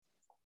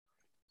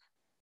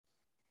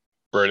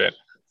Brilliant.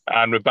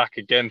 And we're back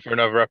again for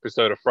another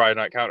episode of Friday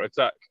Night Counter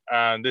Attack.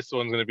 And this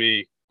one's going to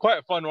be quite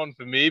a fun one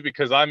for me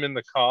because I'm in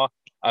the car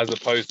as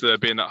opposed to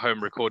being at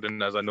home recording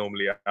as I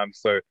normally am.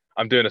 So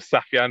I'm doing a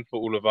Safyan for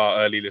all of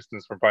our early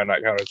listeners from Friday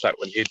Night Counter Attack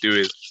when he'd do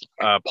his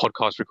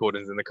podcast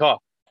recordings in the car.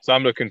 So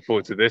I'm looking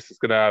forward to this. It's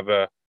going to have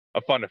a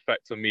fun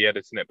effect on me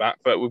editing it back.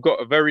 But we've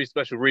got a very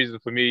special reason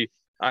for me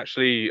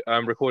actually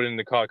recording in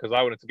the car because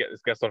I wanted to get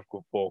this guest on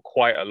for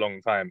quite a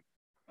long time.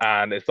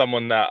 And it's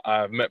someone that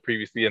I've met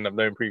previously and I've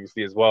known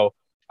previously as well.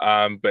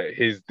 But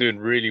he's doing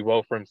really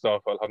well for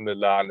himself,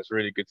 alhamdulillah, and it's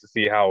really good to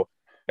see how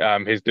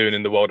he's doing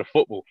in the world of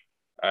football.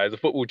 He's a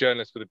football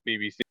journalist for the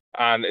BBC,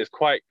 and it's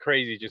quite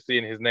crazy just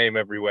seeing his name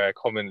everywhere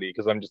commonly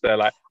because I'm just there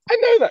like, I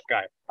know that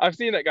guy. I've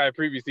seen that guy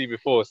previously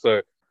before,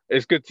 so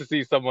it's good to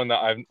see someone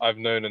that I've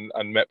known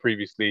and met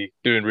previously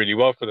doing really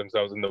well for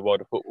themselves in the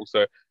world of football.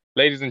 So,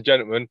 ladies and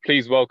gentlemen,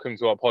 please welcome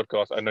to our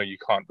podcast. I know you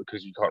can't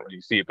because you can't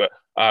really see it, but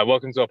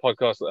welcome to our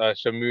podcast,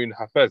 Shamoon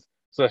Hafez.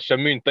 So,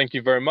 Shamoon, thank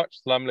you very much.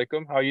 Assalamu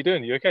alaikum. How are you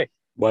doing? You okay?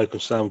 Welcome,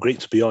 Sam. Great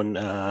to be on.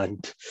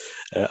 And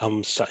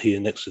I'm sat here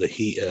next to the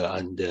heater,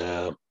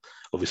 and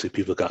obviously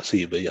people can't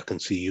see it, but I can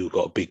see you've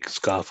got a big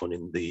scarf on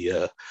in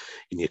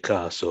your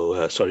car.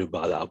 So sorry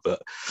about that,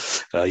 but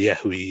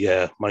we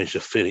managed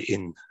to fit it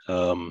in.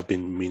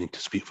 Been meaning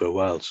to speak for a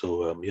while,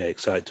 so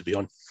excited to be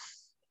on.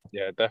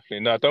 Yeah,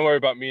 definitely. No, don't worry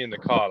about me in the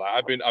car.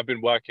 Like I've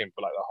been working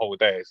for like the whole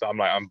day, so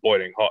I'm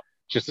boiling hot.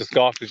 Just the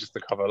scarf is just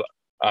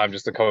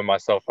to cover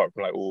myself up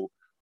from like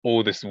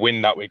all this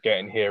wind that we're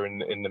getting here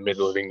in the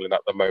middle of England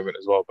at the moment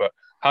as well. But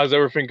how's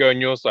everything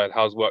going your side?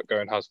 How's work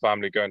going? How's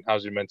family going?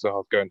 How's your mental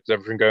health going? Is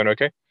everything going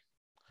okay?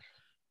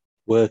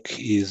 Work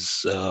is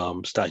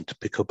starting to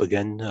pick up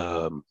again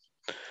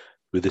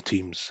with the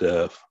teams,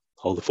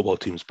 all the football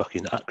teams back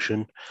in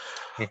action.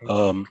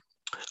 Mm-hmm.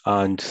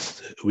 And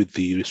with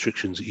the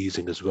restrictions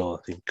easing as well,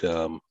 I think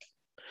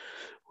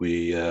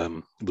we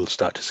will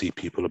start to see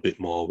people a bit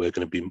more. We're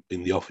going to be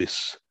in the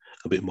office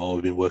a bit more.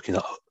 We've been working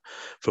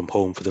from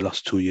home for the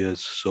last 2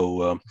 years,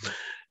 so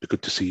it's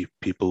good to see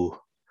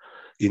people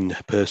in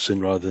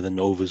person rather than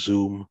over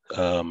Zoom.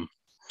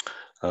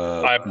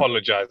 I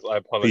apologize.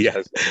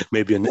 Yeah,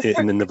 maybe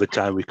in another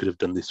time we could have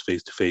done this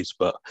face to face,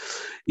 but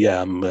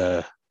yeah,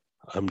 I'm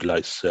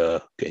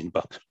delighted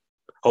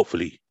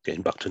hopefully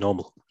getting back to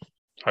normal.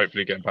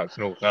 Hopefully getting back to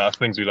normal. That's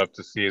things we love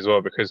to see as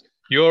well because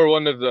you're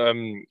one of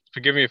the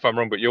forgive me if I'm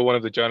wrong, but you're one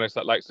of the journalists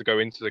that likes to go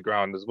into the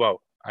ground as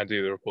well and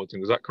do the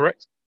reporting. Was that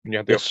correct? When you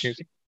had the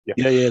opportunity?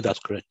 Yeah, that's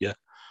correct.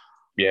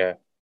 Yeah,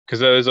 because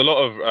there's a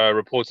lot of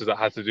reporters that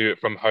had to do it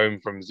from home,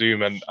 from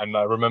Zoom, and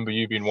I remember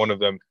you being one of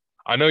them.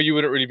 I know you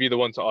wouldn't really be the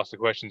one to ask the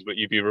questions, but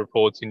you'd be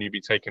reporting, you'd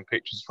be taking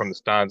pictures from the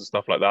stands and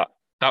stuff like that.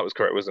 That was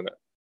correct, wasn't it?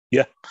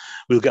 Yeah,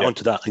 we'll get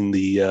onto that in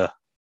the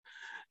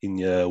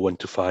in 1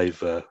 to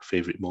 5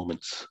 favorite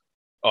moments.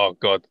 Oh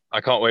God,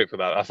 I can't wait for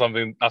that. That's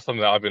something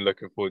that I've been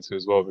looking forward to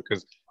as well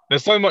because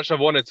there's so much I've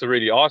wanted to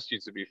really ask you,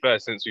 to be fair,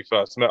 since we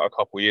first met a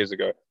couple of years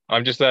ago.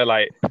 I'm just there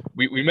like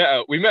we met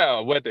at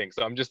a wedding,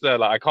 so I'm just there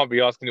like I can't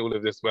be asking all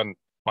of this when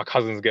my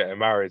cousin's getting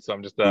married, so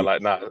I'm just there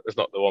like nah, it's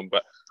not the one.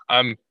 But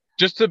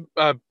just to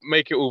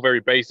make it all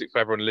very basic for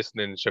everyone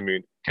listening,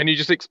 Shamoon, can you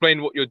just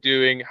explain what you're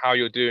doing, how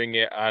you're doing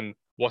it, and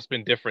what's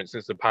been different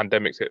since the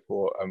pandemic's hit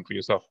for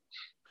yourself?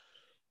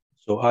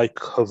 So I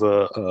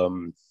cover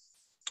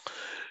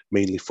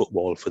mainly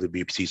football for the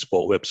BBC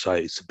Sport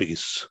website. It's the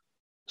biggest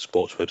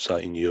sports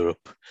website in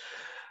Europe.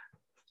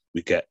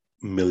 We get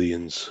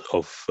millions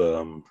of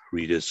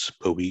readers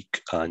per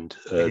week, and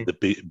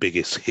the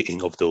biggest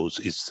hitting of those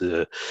is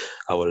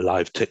our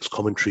live text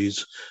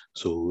commentaries.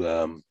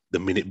 So the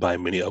minute by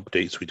minute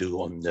updates we do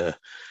on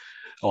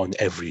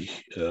every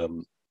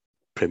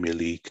Premier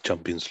League,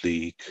 Champions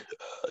League,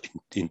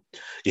 in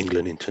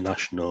England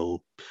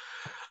International,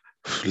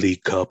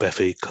 League Cup,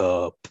 FA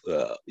Cup,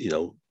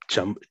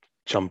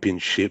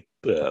 Championship,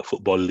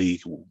 Football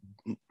League,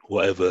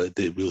 whatever,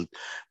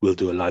 we'll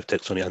do a live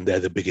text on it, and they're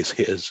the biggest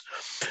hitters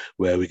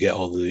where we get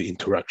all the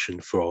interaction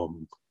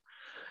from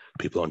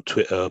people on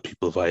Twitter,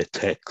 people via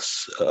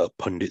text,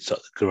 pundits at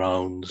the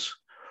grounds,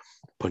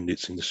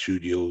 pundits in the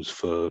studios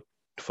for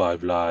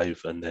Five Live,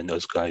 and then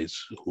us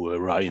guys who are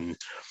writing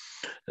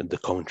the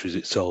commentaries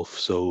itself.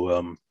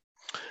 So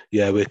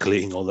we're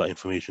collating all that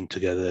information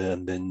together,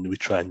 and then we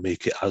try and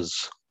make it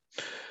as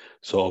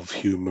sort of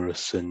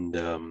humorous and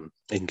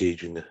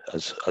engaging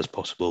as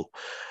possible.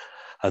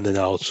 And then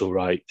I also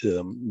write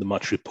the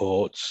match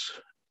reports,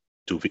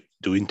 do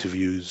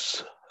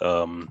interviews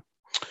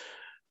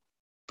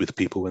with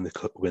people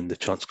when the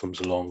chance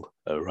comes along,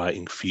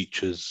 writing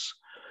features,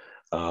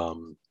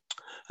 and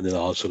then I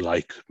also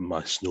like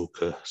my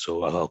snooker,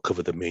 so I'll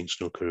cover the main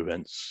snooker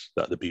events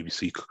that the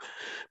BBC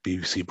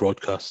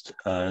broadcast,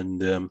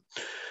 and a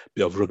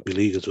bit of rugby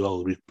league as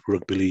well.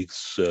 Rugby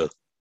league's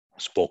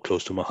sport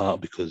close to my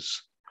heart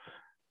because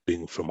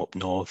being from up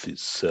north,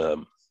 it's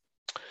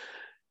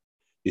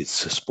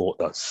a sport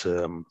that's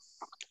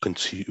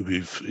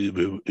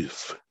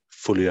we've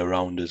fully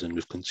around us, and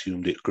we've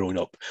consumed it growing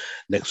up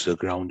next to the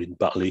ground in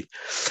Batley.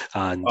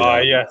 And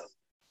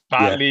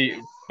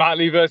Yeah,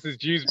 Batley versus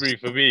Dewsbury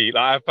for me.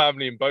 Like I have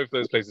family in both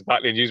those places,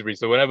 Batley and Dewsbury.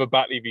 So whenever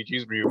Batley v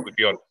Dewsbury would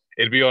be on,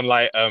 it'd be on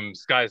like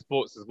Sky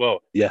Sports as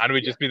well, yeah, and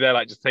we'd just be there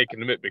like just taking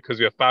the mick because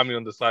we have family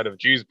on the side of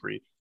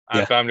Dewsbury and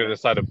yeah, family on the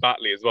side of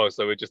Batley as well.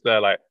 So we're just there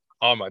like,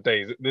 oh my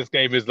days, this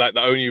game is like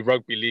the only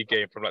rugby league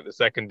game from like the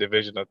second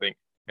division, I think,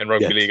 in yeah,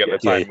 rugby league at the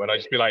yeah. time. When I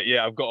just be like,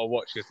 yeah, I've got to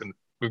watch this, and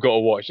we've got to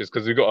watch this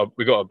because we got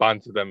to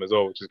banter them as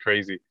well, which is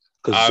crazy.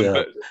 Because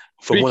But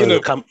from one of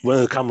speaking the of, one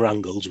of the camera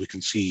angles, we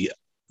can see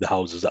the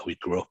houses that we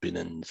grew up in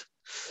and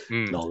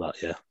mm, all that.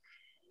 Yeah,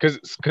 because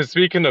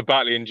speaking of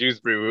Batley and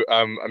Dewsbury,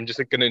 I'm just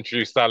going to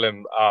introduce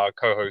Salim, our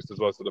co-host as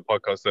well to the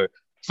podcast. So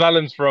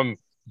Salim's from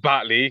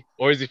Batley,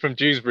 or is he from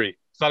Dewsbury?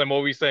 Salim, what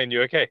were we saying?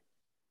 You okay?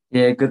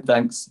 Yeah, good,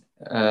 thanks.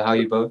 How are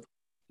you both?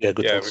 yeah.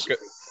 Good, Yeah, we're thanks. good.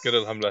 Good,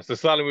 alhamdulillah. So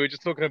Salim, we were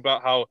just talking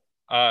about how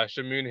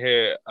Shamoon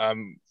here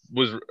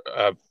was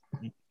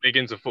big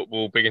into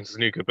football, big into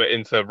snooker, but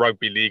into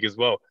rugby league as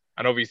well.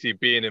 And obviously,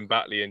 being in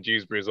Batley and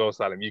Dewsbury as well,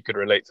 Salim, you could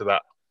relate to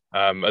that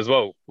as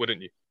well,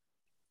 wouldn't you?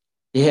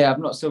 Yeah,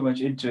 I'm not so much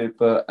into it,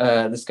 but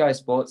the Sky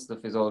Sports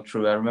stuff is all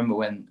true. I remember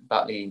when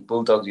Batley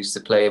Bulldogs used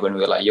to play when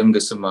we were like younger,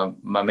 some of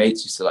my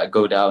mates used to like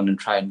go down and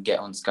try and get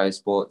on Sky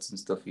Sports and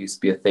stuff. It used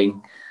to be a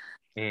thing.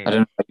 Mm. I don't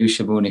know about you,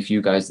 Shaboon, if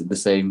you guys did the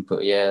same,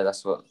 but yeah,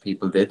 that's what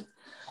people did.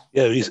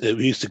 Yeah, we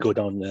used to go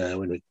down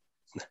when we,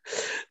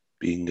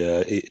 being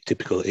a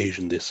typical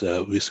Asian. We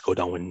used to go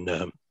down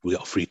when we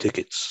got free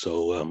tickets.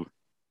 So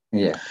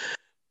Yeah.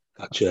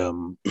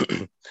 actually,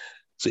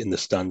 sit in the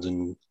stands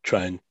and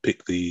try and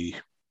pick the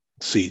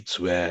seats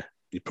where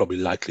you're probably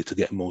likely to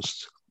get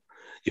most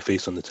your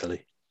face on the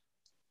telly.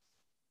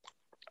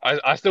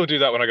 I still do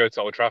that when I go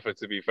to Old Trafford,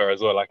 to be fair,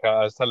 as well. Like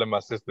I was telling my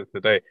sister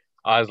today,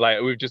 I was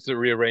like, we've just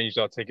rearranged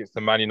our tickets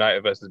to Man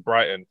United versus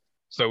Brighton.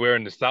 So we're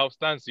in the South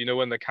stand. So you know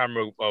when the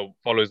camera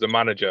follows the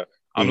manager,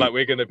 I'm Mm, like,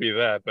 we're gonna be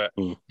there. But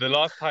mm. the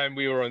last time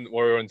we were on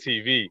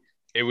TV,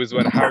 it was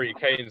when Harry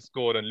Kane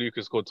scored and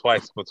Lucas scored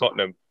twice for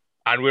Tottenham.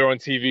 And we were on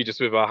TV just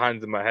with our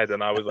hands in my head,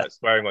 and I was like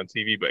swearing on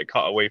TV, but it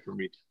cut away from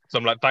me. So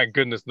I'm like, thank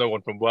goodness no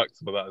one from work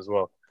saw that as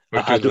well.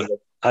 I Because do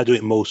I do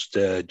it most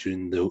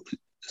during the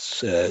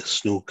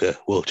snooker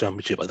World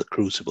Championship at the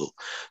Crucible.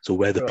 So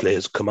where the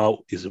players come out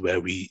is where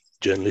we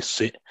journalists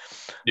sit.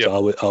 yeah.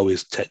 So I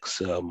always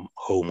text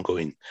home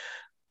going,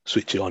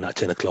 switch it on at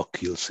 10 o'clock.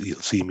 You'll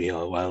see me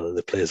while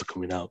the players are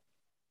coming out.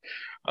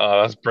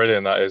 Oh, that's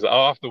brilliant. That is.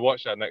 I'll have to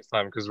watch that next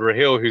time because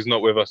Rahil, who's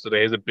not with us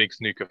today, is a big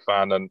snooker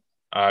fan,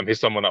 and he's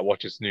someone that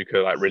watches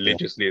snooker like Yeah.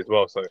 religiously as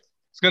well. So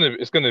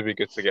it's gonna be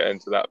good to get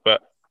into that.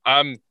 But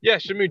yeah,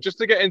 Shamu, just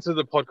to get into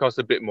the podcast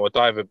a bit more,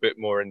 dive a bit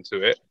more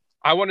into it.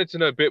 I wanted to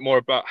know a bit more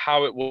about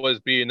how it was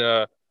being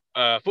a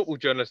football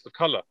journalist of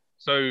color.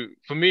 So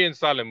for me and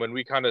Salim, when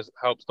we kind of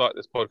helped start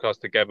this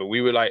podcast together,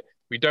 we were like,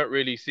 we don't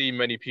really see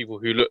many people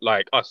who look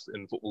like us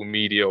in football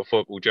media or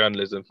football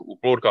journalism, football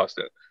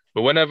broadcasting.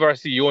 But whenever I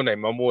see your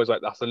name, I'm always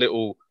like, that's a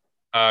little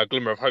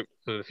glimmer of hope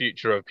for the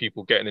future of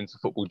people getting into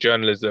football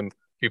journalism,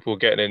 people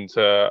getting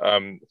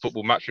into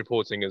football match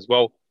reporting as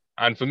well.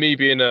 And for me,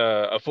 being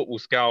a football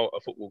scout, a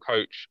football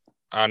coach,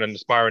 and an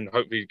aspiring,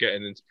 hopefully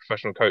getting into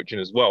professional coaching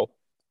as well,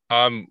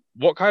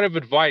 what kind of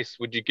advice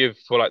would you give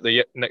for like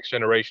the next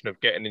generation of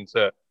getting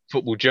into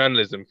football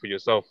journalism for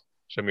yourself,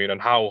 Shamoon,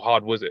 and how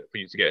hard was it for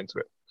you to get into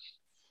it?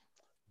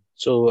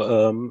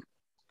 So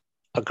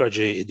I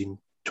graduated in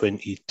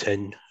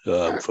 2010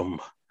 from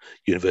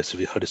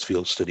University of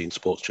Huddersfield studying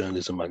sports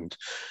journalism, and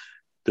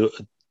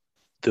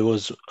there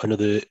was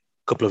another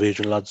couple of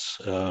Asian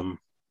lads on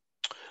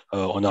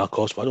our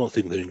course, but I don't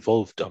think they're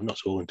involved. I've not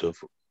spoken to them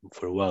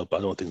for a while, but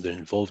I don't think they're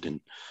involved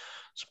in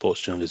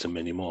sports journalism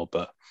anymore.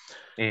 But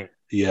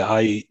yeah,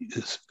 I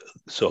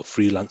sort of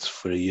freelance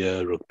for a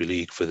year, rugby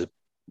league for the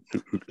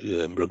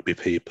rugby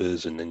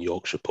papers and then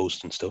Yorkshire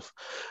Post and stuff.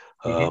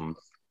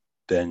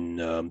 Then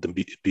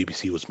the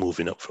BBC was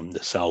moving up from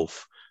the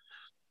south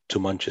to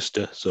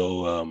Manchester,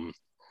 so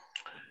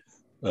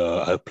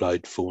I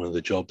applied for one of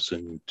the jobs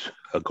and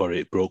I got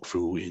it. Broke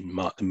through in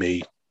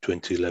May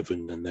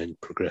 2011, and then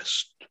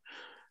progressed.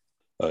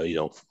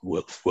 Work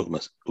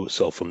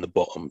myself from the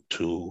bottom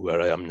to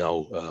where I am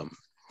now.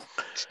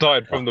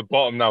 Started from the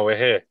bottom, now we're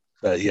here.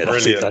 Yeah,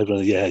 that's it.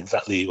 Yeah,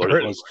 exactly what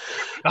it was.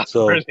 That's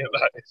so brilliant.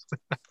 That is.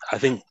 I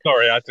think.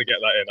 Sorry, I had to get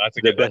that in. I had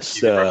to get the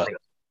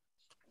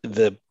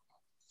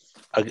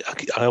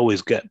best. I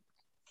always get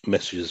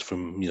messages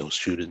from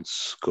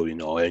students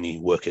going, or any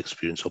work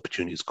experience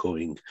opportunities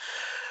going,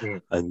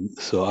 and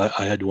so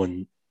I had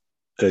one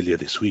earlier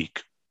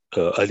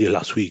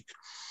last week,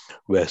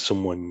 where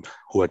someone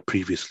who had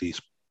previously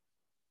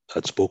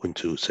had spoken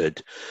to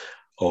said,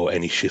 "Oh,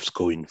 any shifts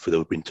going for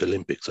the Winter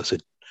Olympics?" I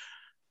said,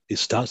 "It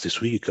starts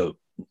this week.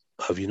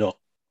 Have you not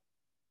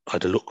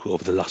had a look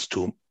over the last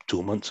 2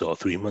 months or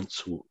 3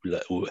 months?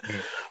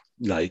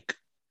 Like,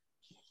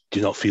 do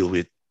you not feel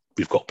we've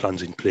got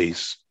plans in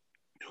place?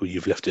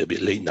 You've left it a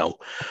bit late now."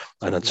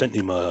 And I'd sent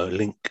him a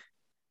link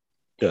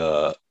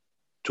to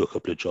a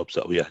couple of jobs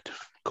that we had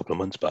a couple of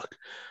months back.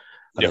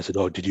 And I said,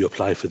 "Oh, did you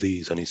apply for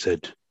these?" And he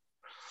said,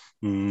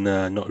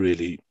 "Nah, not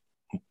really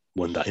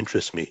one that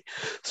interests me."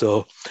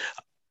 So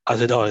I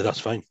said, "Oh, that's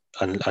fine,"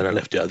 and I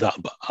left it at that.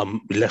 But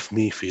it left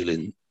me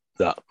feeling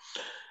that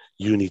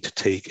you need to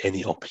take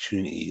any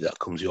opportunity that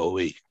comes your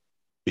way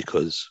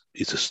because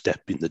it's a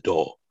step in the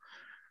door,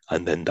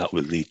 and then that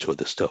will lead to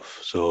other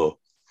stuff. So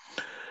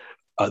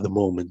at the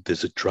moment,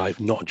 there's a drive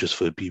not just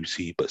for the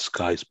BBC but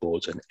Sky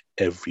Sports and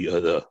every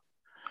other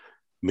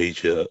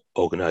major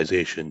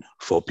organisation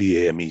for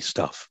BAME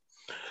staff.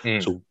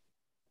 Mm. So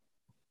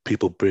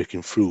people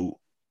breaking through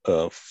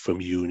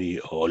from uni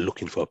or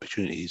looking for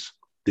opportunities,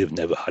 they've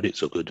never had it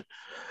so good.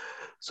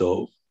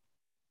 So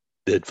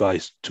the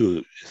advice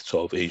to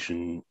sort of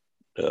Asian,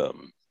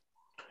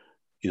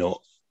 you know,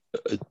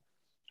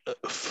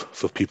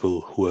 for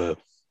people who are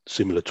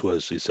similar to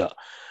us is that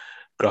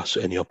grasp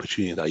any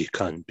opportunity that you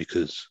can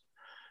because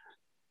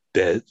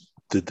the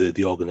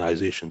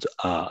organizations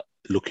are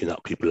looking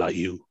at people like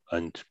you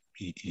and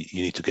you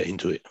need to get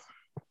into it.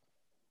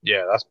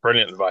 Yeah, that's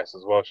brilliant advice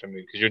as well,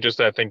 Shamin, because you're just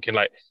there thinking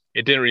like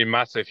it didn't really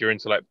matter if you're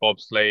into like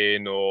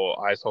bobsleighing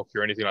or ice hockey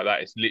or anything like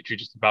that. It's literally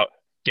just about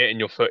getting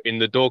your foot in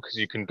the door because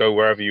you can go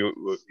wherever you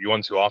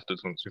want to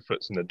afterwards once your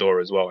foot's in the door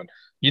as well. And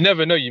you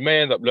never know, you may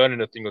end up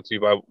learning a thing or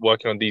two by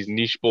working on these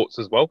niche sports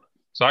as well.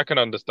 So I can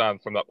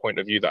understand from that point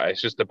of view that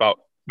it's just about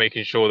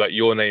making sure that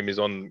your name is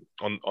on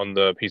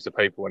the piece of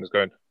paper when it's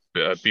going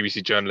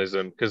BBC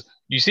journalism because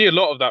you see a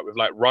lot of that with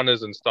like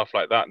runners and stuff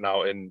like that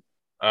now in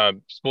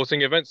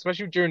sporting events,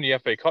 especially during the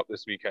FA Cup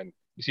this weekend.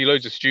 You see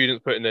loads of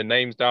students putting their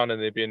names down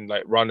and they've been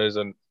like runners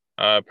and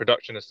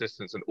production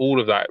assistants and all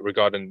of that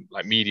regarding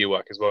like media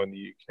work as well in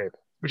the UK,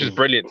 which is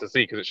brilliant to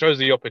see because it shows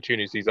the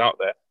opportunities out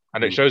there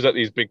and it shows that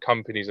these big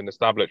companies and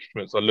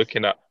establishments are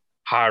looking at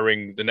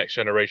hiring the next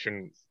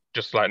generation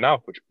just like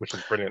now, which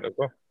is brilliant as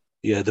well.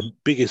 Yeah, the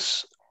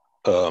biggest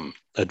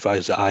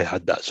advice that I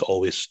had that's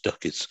always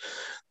stuck is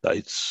that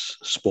it's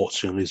sports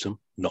journalism,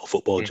 not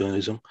football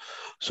journalism.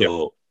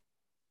 So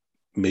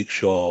make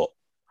sure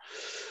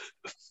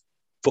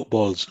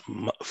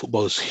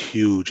football's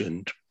huge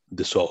and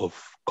the sort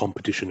of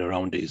competition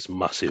around it is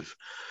massive.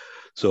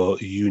 So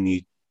you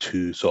need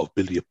to sort of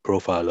build your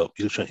profile up.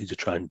 You need to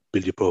try and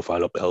build your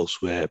profile up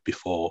elsewhere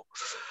before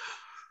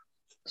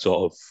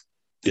sort of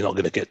you're not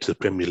going to get to the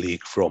Premier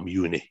League from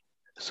uni.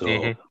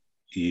 So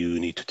you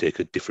need to take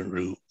a different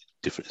route,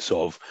 different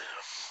sort of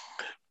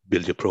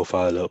build your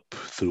profile up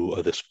through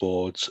other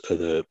sports,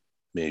 other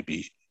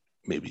maybe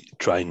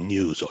try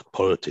news or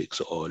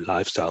politics or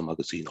lifestyle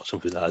magazine or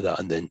something like that,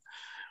 and then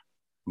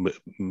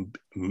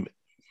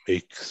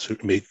make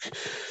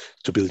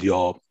to build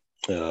your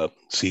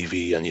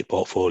CV and your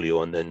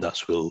portfolio, and then that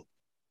will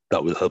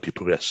help you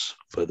progress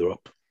further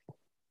up.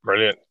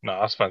 Brilliant. No,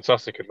 that's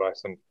fantastic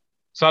advice. And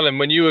Salim,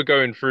 when you were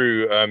going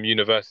through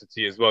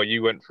university as well,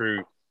 you went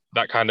through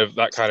that kind of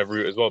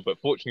route as well. But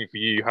fortunately for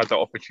you, you had that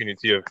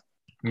opportunity of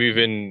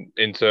moving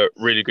into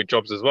really good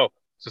jobs as well.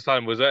 So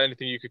Salim, was there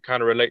anything you could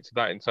kind of relate to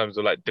that in terms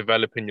of like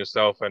developing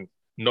yourself and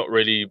not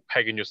really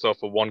pegging yourself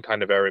for one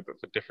kind of area, but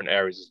for different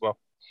areas as well?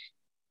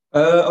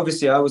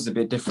 Obviously, I was a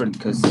bit different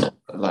because,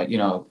 like,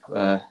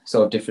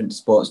 sort of different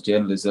sports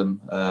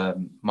journalism.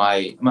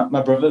 My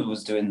brother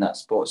was doing that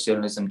sports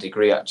journalism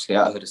degree actually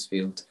at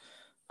Huddersfield,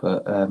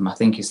 but I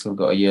think he's still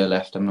got a year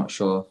left. I'm not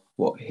sure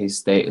what his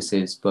status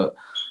is, but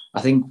I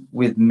think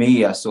with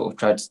me, I sort of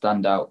tried to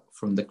stand out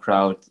from the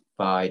crowd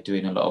by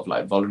doing a lot of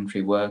like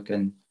voluntary work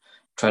and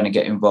trying to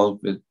get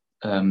involved with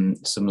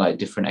some like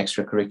different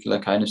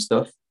extracurricular kind of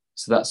stuff.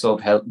 So that sort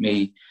of helped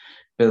me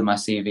build my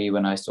CV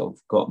when I sort of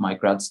got my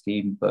grad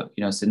scheme. But,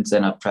 since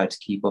then I've tried to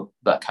keep up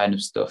that kind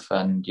of stuff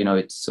and,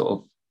 it's sort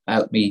of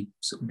helped me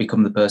sort of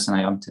become the person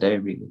I am today,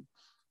 really.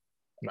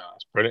 No,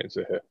 it's brilliant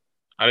to hear.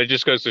 And it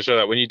just goes to show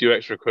that when you do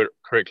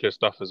extracurricular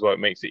stuff as well, it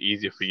makes it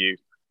easier for you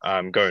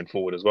going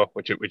forward as well,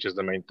 which is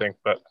the main thing.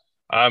 But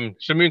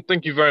Shamoon,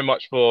 thank you very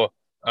much for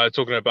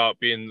talking about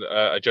being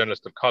a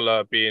journalist of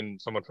color, being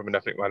someone from an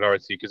ethnic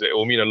minority, because it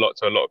will mean a lot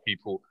to a lot of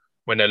people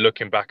when they're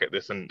looking back at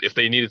this. And if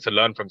they needed to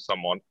learn from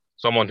someone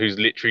whose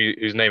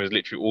name is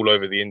literally all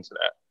over the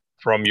internet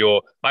from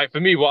your, like for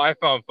me, what I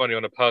found funny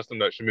on a personal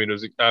note, Shamoon,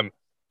 was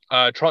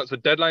transfer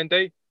deadline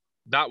day.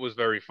 That was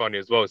very funny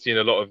as well. Seeing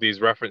a lot of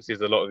these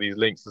references, a lot of these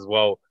links as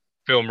well,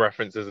 film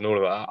references and all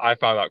of that. I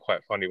found that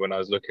quite funny when I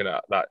was looking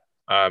at that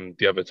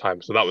the other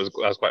time. So that was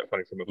quite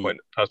funny from a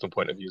personal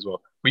point of view as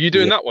well. Were you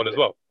doing that one as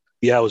well?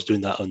 Yeah, I was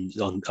doing that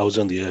I was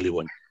on the early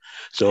one.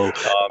 So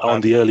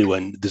on the early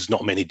one, there's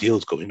not many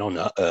deals going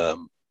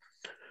on.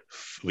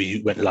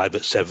 We went live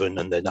at 7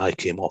 and then I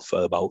came off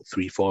at about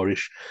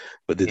 3-4ish,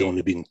 but there'd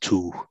only been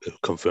 2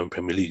 confirmed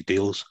Premier League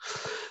deals.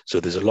 So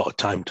there's a lot of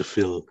time to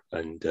fill,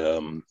 and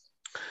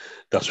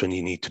that's when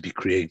you need to be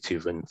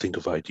creative and think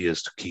of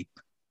ideas to keep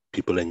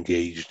people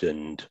engaged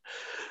and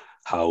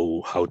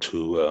how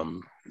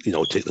to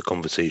take the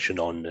conversation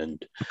on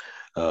and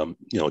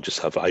just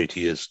have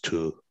ideas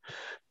to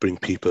bring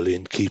people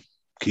in, keep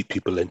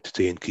people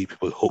entertained, keep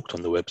people hooked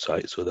on the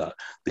website so that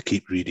they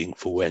keep reading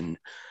for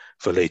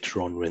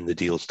later on when the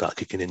deals start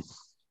kicking in.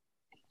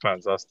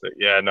 Fantastic.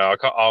 Yeah, no,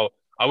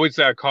 I would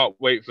say I can't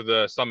wait for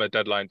the summer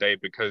deadline day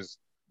because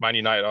Man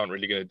United aren't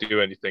really going to do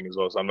anything as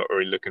well. So I'm not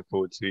really looking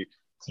forward to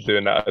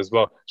doing that as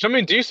well.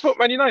 Shamoon, do you support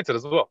Man United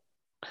as well?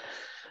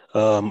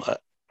 Um,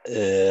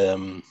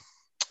 um,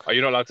 Are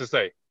you not allowed to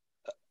say?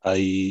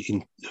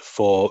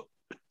 for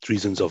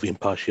reasons of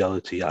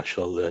impartiality, I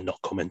shall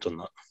not comment on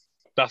that.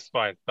 That's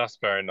fine. That's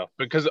fair enough.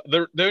 Because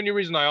the only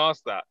reason I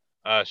asked that,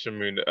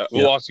 Shamoon, Yeah.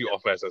 we'll ask you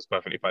off air, so it's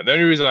perfectly fine. The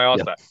only reason I asked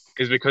Yeah. that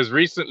is because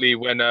recently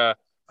when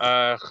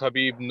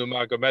Khabib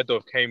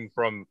Nurmagomedov came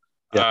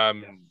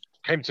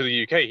to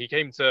the UK, he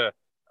came to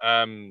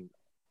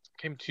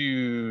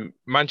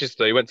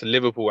Manchester. He went to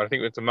Liverpool. And I think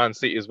he went to Man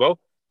City as well.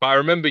 But I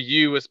remember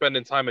you were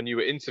spending time and you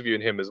were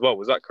interviewing him as well.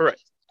 Was that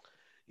correct?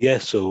 Yeah,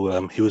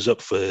 so he was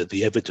up for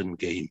the Everton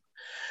game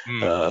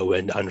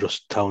when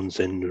Andros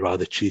Townsend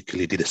rather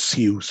cheekily did a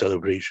Sioux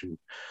celebration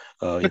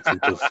in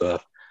front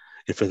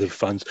of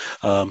fans.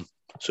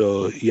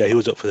 So yeah, he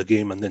was up for the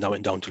game, and then I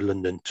went down to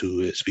London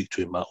to speak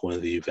to him at one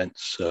of the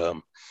events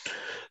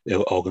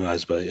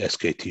organised by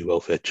SKT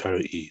Welfare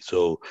Charity.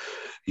 So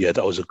yeah,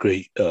 that was a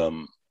great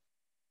time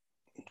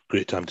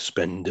to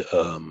spend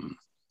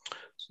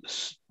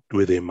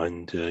with him,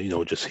 and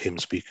just him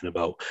speaking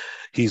about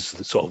he's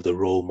sort of the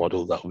role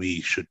model that we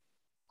should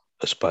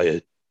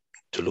aspire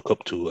to look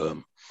up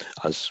to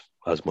as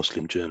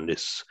Muslim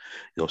journalists.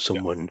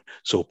 Someone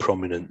so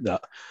prominent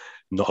that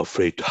not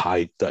afraid to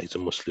hide that he's a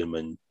Muslim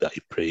and that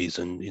he prays,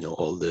 and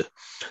all the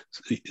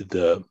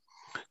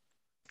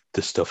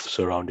stuff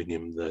surrounding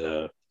him,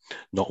 the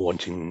not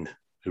wanting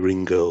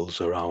ring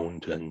girls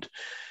around, and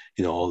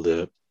all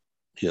the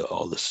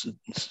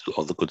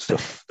good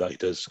stuff that he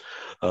does.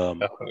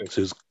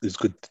 So it's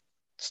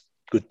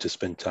good to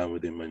spend time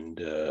with him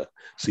and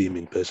see him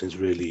in person. He's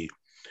really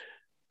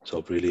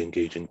really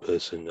engaging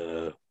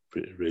person,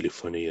 really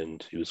funny,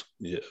 and he was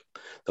that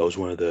was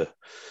one of the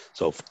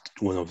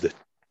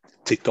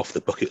ticked off the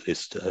bucket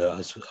list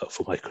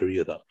for my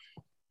career.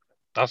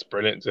 That's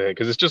brilliant to hear,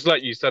 because it's just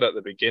like you said at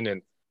the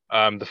beginning,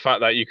 the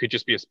fact that you could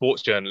just be a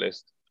sports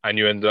journalist and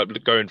you end up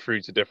going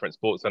through to different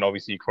sports, and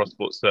obviously cross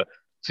sports to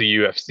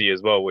UFC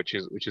as well, which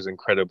is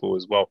incredible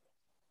as well.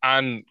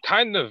 And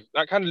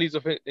that leads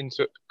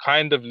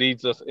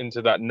us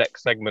into that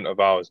next segment of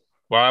ours,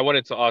 where I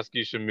wanted to ask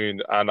you,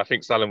 Shamoon, and I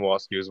think Salim will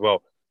ask you as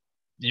well,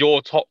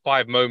 your top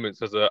 5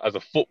 moments as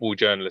a football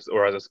journalist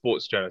or as a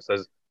sports journalist,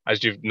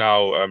 as you've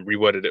now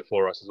reworded it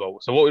for us as well.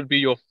 So what would be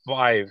your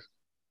 5,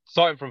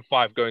 starting from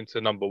 5 going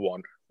to number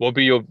 1? What would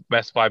be your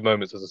best 5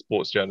 moments as a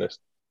sports journalist?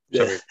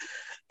 Yeah.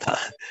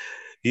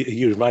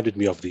 You reminded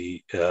me of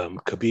the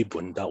Khabib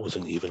one. That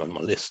wasn't even on my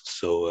list.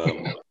 So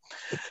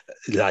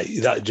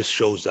that just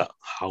shows that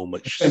how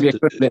much. It's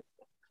going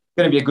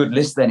to be a good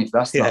list then if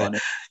that's not on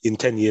it. In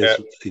 10 years,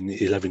 in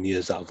 11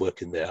 years that I've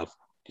worked in there, I've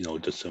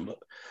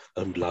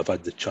I've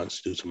had the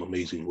chance to do some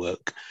amazing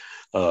work.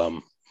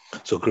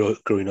 So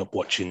growing up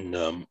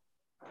watching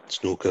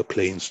snooker,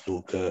 playing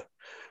snooker,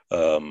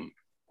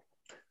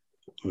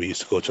 we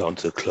used to go down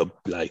to the club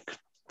like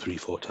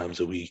 3-4 times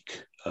a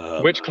week.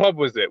 Which club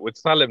was it? Would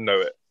Salim know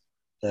it?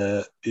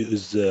 It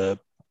was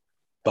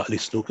Batley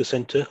Snooker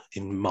Centre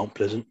in Mount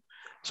Pleasant,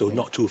 so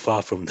not too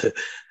far from the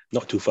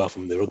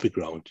rugby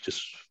ground,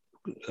 just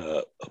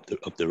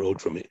up the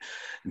road from it,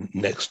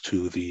 next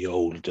to the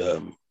old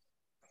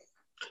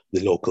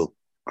the local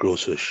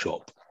grocer's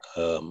shop.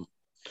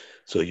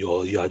 So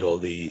you had all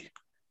the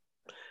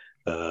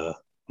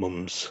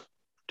mums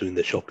doing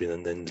their shopping,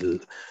 and then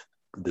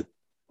the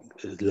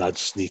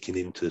lads sneaking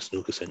into the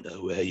snooker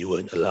centre where you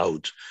weren't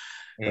allowed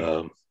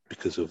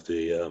because of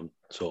the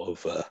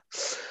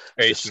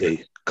let's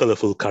say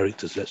colourful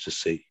characters, let's just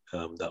say,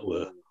 that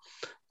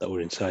were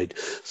inside.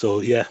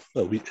 So yeah,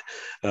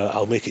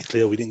 I'll make it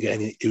clear we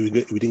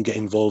didn't get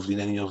involved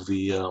in any of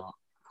the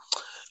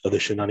other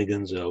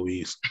shenanigans.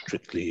 We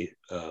strictly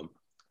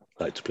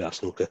like to play our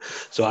snooker.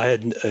 So I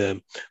had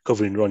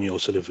covering Ronnie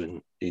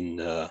O'Sullivan in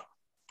the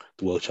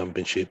World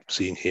Championship,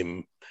 seeing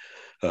him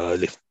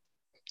lift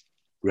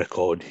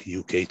record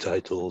UK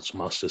titles,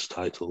 Masters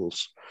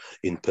titles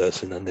in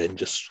person, and then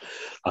just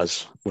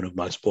as one of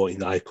my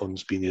sporting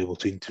icons, being able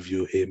to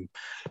interview him,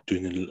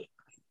 doing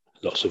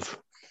lots of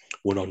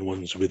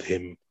one-on-ones with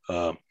him.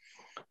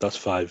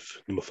 That's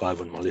number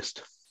 5 on my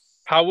list.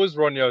 How was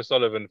Ronnie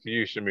O'Sullivan for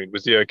you, Shamoon?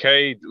 Was he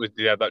okay? Did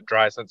he have that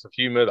dry sense of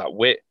humour, that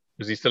wit?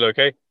 Was he still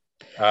okay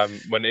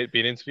when it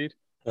being interviewed?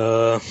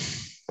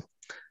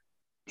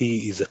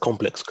 He is a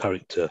complex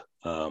character.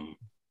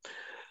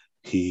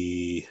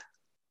 He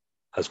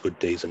has good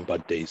days and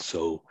bad days.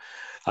 So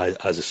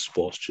as a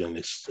sports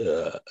journalist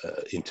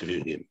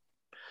interviewing him,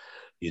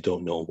 you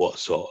don't know what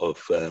sort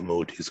of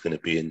mode he's going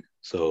to be in.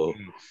 So,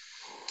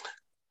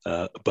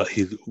 but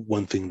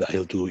one thing that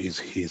he'll do is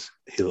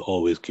he'll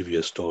always give you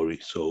a story.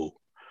 So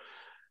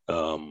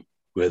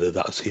whether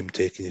that's him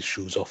taking his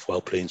shoes off while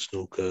playing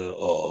snooker,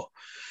 or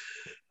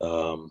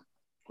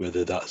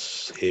whether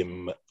that's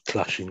him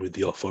clashing with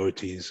the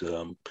authorities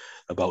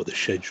about the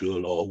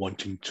schedule, or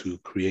wanting to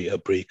create a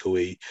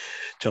breakaway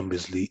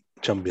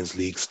Champions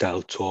League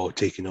style tour,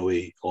 taking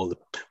away all the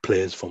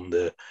players from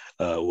the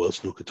World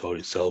Snooker Tour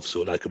itself,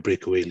 so like a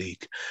breakaway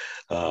league.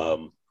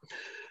 So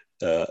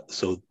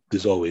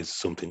there's always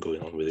something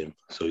going on with him,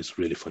 so it's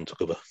really fun to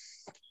cover.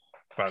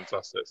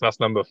 Fantastic. So that's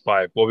number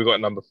 5. What we got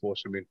at number 4,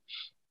 Shamin?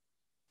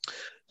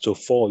 So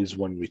 4 is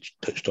one we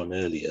touched on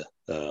earlier,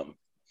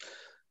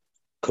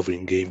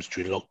 covering games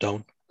during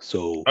lockdown.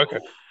 So Okay.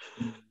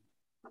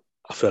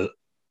 I felt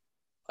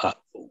I,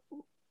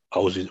 I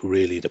was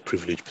really in a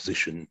privileged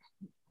position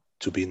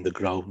to be in the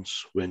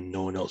grounds when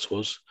no one else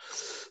was.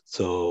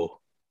 So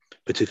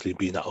particularly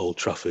being at Old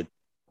Trafford,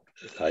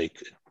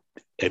 like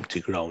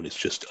empty ground, it's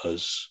just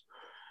us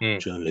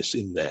journalists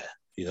in there.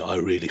 I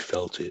really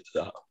felt it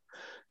that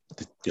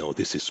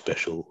this is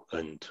special,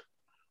 and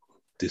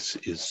this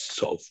is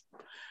sort of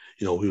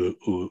we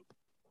were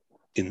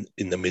in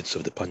the midst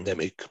of the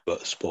pandemic,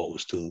 but sport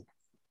was still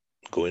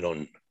going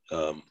on,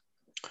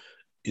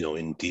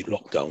 in deep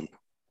lockdown,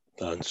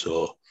 and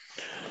so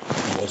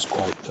it was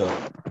quite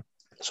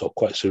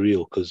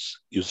surreal, because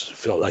it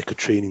felt like a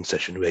training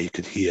session where you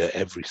could hear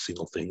every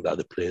single thing that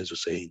the players were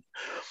saying,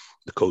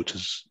 the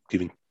coaches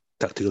giving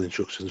tactical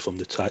instructions from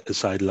the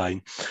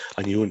sideline,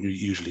 and you wouldn't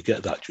usually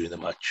get that during the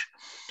match.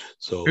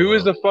 So who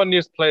is the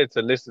funniest player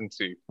to listen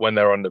to when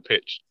they're on the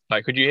pitch?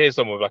 Like, could you hear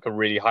someone with like a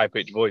really high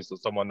pitched voice, or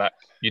someone that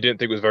you didn't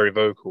think was very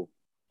vocal?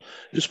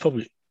 It's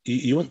probably,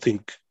 you wouldn't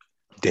think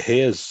De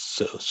Gea's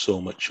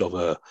so much of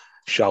a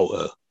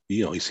shouter.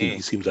 He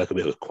seems like a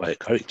bit of a quiet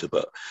character,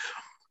 but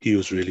he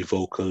was really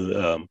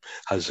vocal.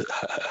 As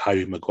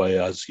Harry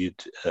Maguire, as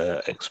you'd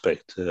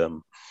expect,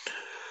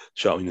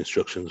 shouting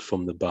instructions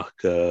from the back.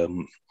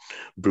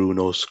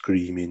 Bruno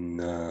screaming,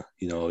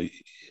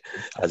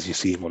 as you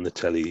see him on the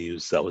telly.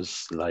 That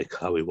was like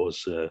how he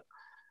was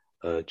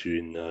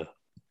during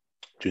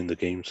the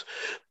games.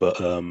 But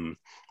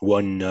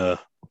one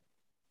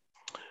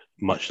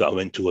match that I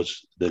went to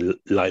was the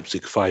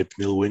Leipzig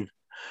 5-0 win.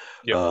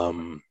 Yeah.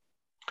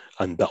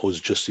 And that was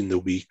just in the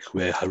week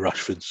where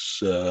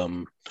Rashford's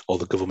all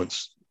the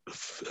government's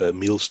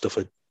meal stuff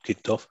had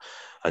kicked off,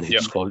 and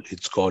he'd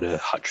scored a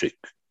hat trick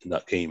in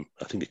that game.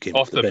 I think it came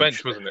off the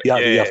bench, wasn't it?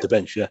 Yeah, off the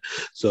bench. Yeah,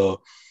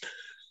 so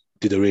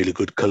did a really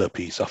good colour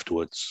piece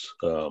afterwards.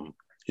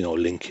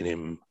 Linking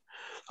him,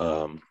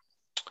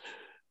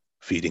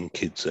 feeding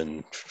kids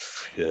and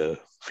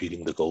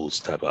feeding the goals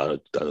type. I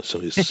don't know,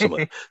 some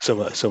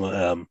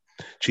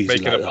cheesy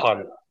making like a that.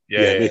 pun.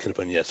 Making a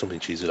pun. Yeah, something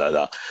cheesy like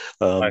that.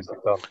 Nicely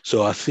done.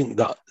 So I think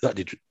that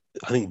did.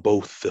 I think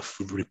both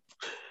the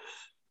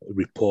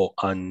report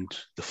and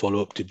the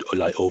follow up did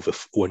like over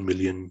 1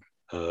 million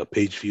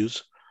page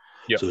views.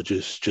 Yeah. So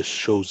just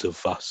shows the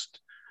vast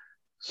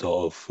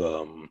sort of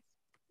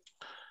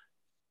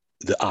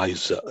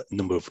the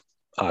number of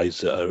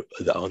eyes that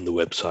are on the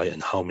website,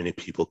 and how many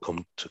people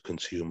come to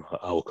consume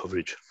our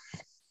coverage.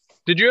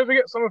 Did you ever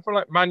get someone from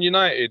like Man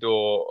United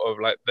or of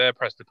like their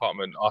press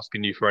department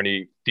asking you for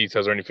any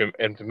details or any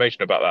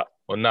information about that?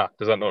 Or nah,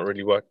 does that not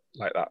really work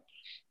like that?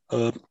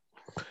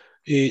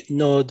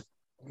 No,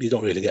 you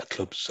don't really get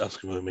clubs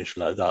asking for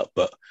information like that,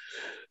 but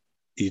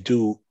you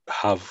don't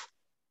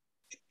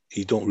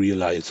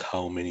realize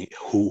how many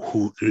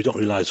you don't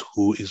realize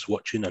who is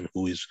watching and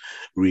who is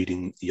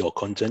reading your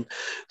content.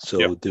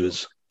 So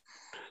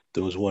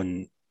there was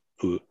one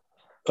who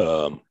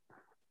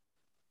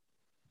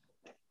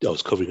I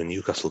was covering a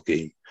Newcastle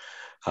game,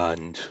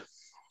 and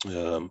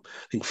I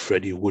think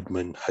Freddie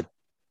Woodman had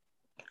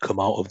come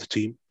out of the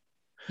team.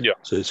 Yeah.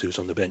 So he was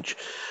on the bench,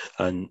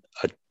 and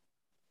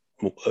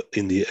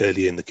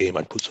earlier in the game,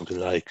 I'd put something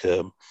like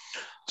so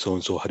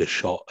and so had a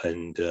shot,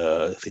 and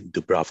I think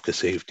Dubravka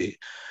saved it,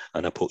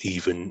 and I put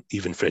even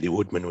Freddie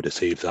Woodman would have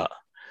saved that,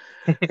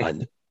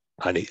 and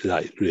it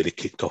like really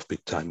kicked off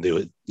big time.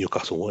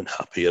 Newcastle weren't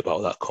happy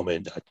about that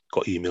comment. I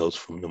got emails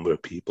from a number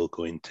of people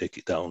going, take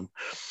it down.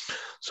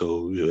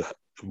 So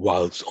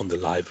whilst on the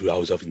live, I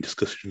was having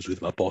discussions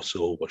with my boss,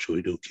 or what should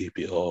we do, keep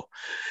it or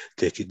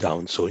take it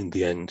down? So in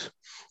the end,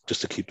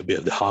 just to keep a bit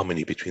of the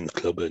harmony between the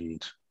club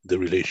and the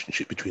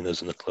relationship between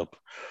us and the club,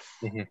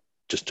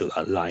 just to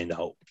line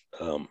out.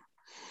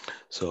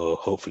 So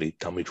hopefully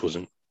damage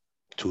wasn't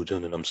too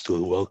done, and I'm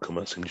still welcome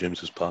at St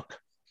James's Park.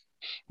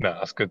 No,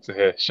 that's good to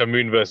hear.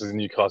 Shamoon versus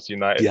Newcastle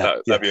United.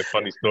 That'd be a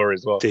funny story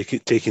as well.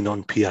 Taking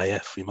on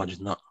PIF,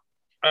 imagine that.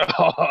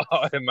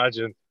 I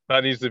imagine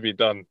that needs to be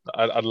done.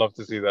 I'd love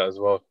to see that as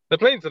well. They're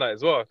playing tonight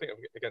as well. I think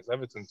against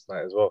Everton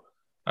tonight as well.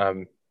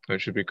 It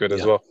should be good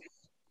as well.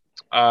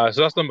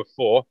 So that's number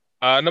 4.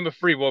 Number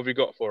 3, what have we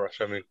got for us,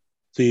 Shamoon?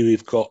 See,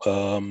 we've got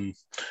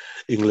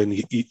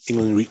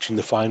England reaching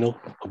the final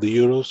of the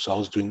Euros. So I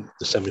was doing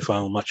the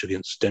semi-final match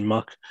against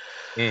Denmark,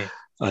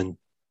 and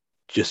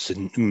just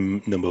a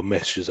number of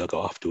messages I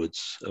got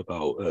afterwards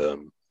about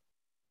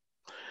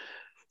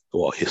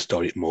what a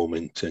historic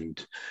moment,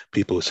 and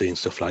people were saying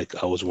stuff like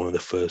I was one of the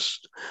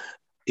first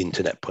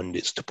internet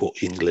pundits to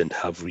put England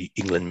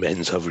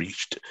men's have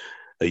reached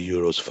a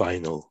Euros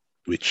final,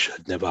 which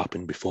had never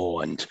happened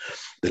before, and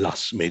the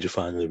last major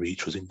final they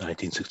reached was in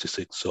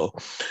 1966. So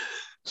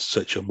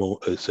such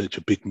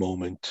a big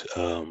moment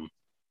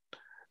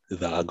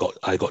that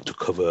I got to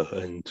cover,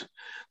 and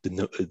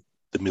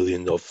the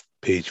million of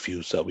page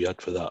views that we had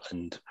for that,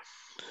 and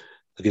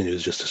again, it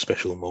was just a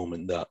special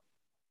moment that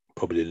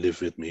probably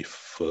lived with me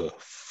for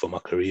my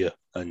career.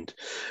 And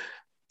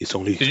It's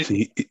only Did you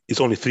three.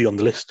 It's only three on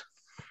the list.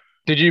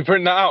 did you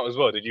print that out as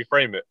well? Did you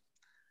frame it?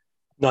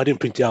 No, I didn't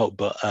print it out,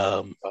 but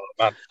Oh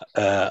man,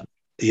 uh,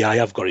 yeah, I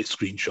have got it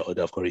screenshotted.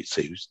 I've got it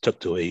saved,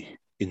 tucked away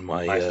in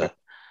my nice.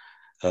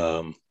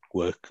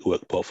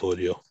 work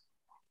portfolio.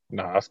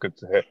 No, that's good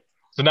to hear.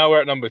 So now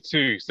we're at number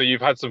two. So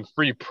you've had some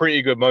three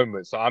pretty good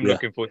moments. So I'm Yeah.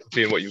 looking forward to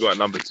seeing what you've got at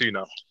number two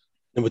now.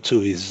 Number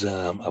two is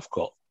I've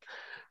got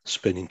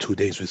spending 2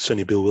 days with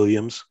Sonny Bill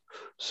Williams.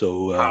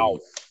 So Wow.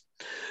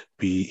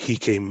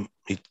 he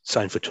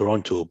signed for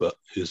Toronto, but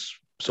it was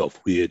sort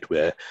of weird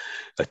where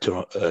a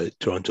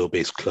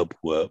Toronto-based club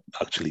were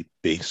actually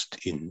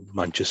based in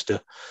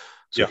Manchester.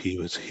 So Yeah. he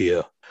was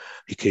here.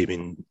 He came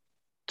in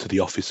to the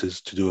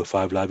offices to do a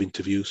 5 Live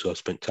interview. So I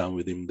spent time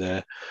with him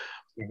there.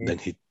 Mhm. Then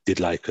he did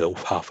like a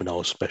half an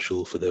hour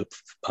special for the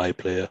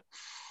iPlayer.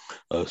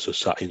 So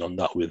sat in on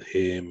that with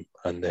him.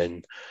 And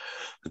then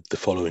the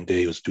following day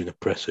he was doing a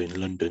presser in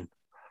London.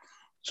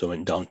 So I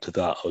went down to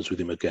that. I was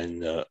with him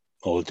again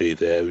all day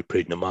there. We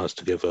prayed namaz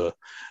together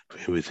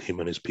with him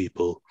and his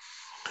people.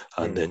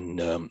 And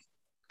then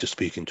just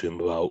speaking to him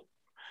about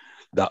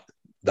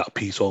that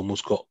piece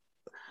almost got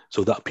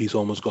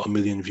 1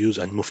 million views,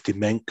 and Mufti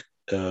Menk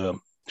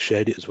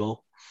shared it as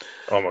well.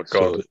 Oh my God.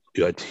 So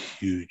you had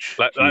huge,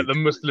 Like the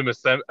Muslim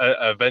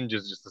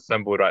Avengers just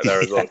assembled right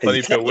there as well.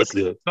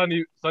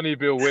 Sonny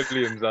Bill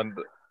Williams and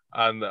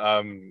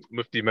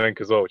Mufti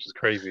Menk as well, which is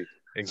crazy,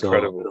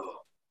 incredible. So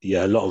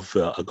yeah, a lot of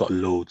I got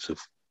loads of.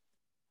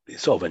 It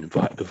sort of went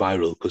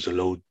viral because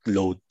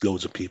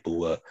loads of people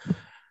were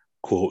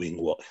quoting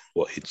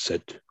what he'd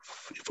said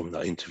from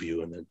that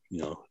interview, and then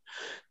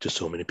just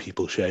so many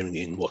people sharing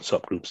it in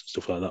WhatsApp groups and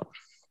stuff like that.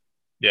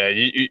 Yeah,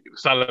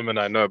 Salam and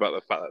I know about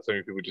the fact that so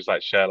many people just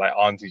like share, like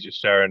auntie just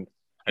sharing,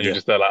 and you're Yeah.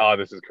 just there like, oh,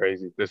 this is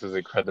crazy, this is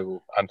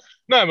incredible, and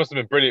no, it must have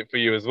been brilliant for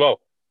you as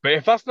well. But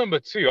if that's number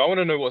two, I want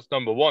to know what's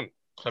number one.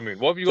 I mean,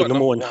 what have you So got?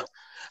 number one one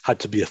had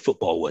to be a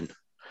football one,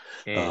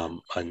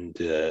 Mm. and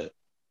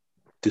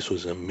this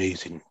was an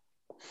amazing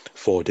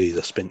 4 days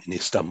I spent in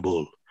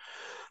Istanbul.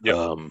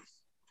 Yeah.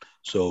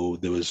 So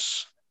there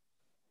was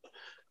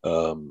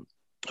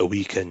a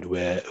weekend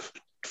where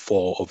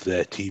 4 of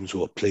their teams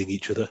were playing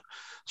each other.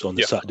 So on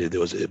the Saturday there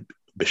was a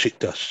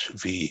Besiktas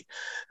v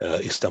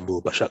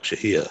Istanbul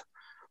Başakşehir,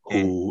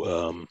 who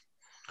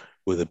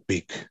were the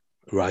big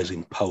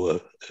rising power,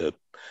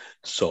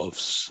 sort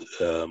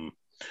of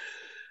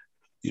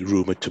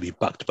rumored to be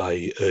backed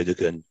by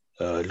Erdogan,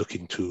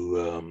 looking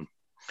to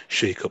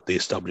shake up the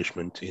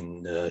establishment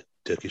in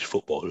Turkish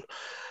football.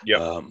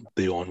 Yeah.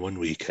 They were on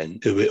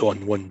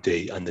on one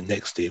day, and the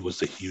next day was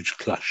the huge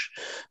clash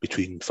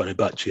between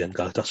Fenerbahce and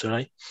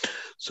Galatasaray.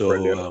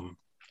 So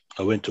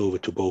I went over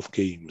to both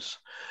games.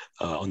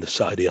 On the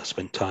Saturday, I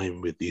spent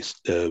time with the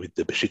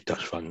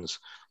Besiktas fans,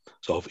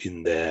 sort of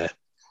in their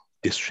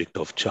district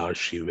of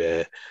Çarşı,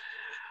 where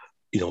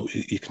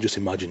you can just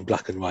imagine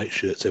black and white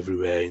shirts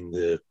everywhere in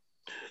the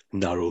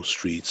narrow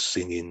streets,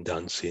 singing,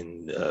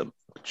 dancing,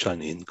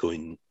 chanting,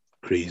 going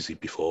crazy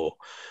before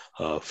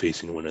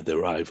facing one of their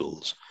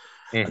rivals.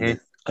 Mm-hmm.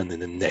 And then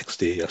the next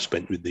day I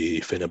spent with the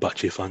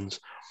Fenerbahce fans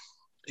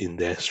in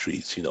their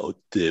streets. They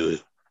were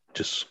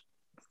just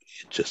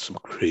some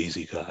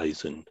crazy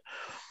guys, and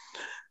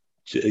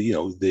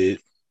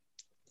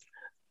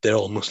they're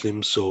all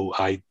Muslims, so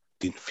I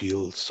didn't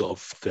feel sort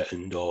of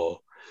threatened, or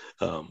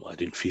I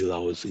didn't feel I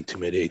was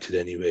intimidated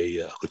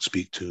anyway. I could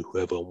speak to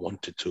whoever I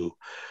wanted to.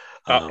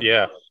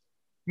 Yeah,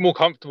 more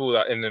comfortable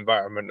that in the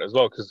environment as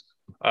well, because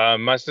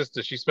my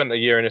sister, she spent a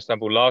year in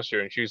Istanbul last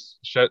year, and she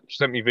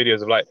sent me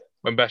videos of like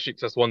when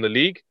Besiktas won the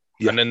league,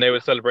 and then they were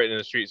celebrating in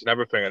the streets and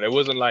everything, and it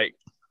wasn't like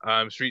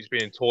streets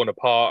being torn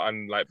apart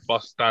and like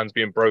bus stands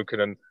being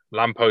broken and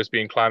lampposts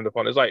being climbed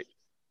upon. It's like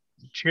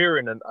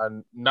cheering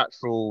and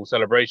natural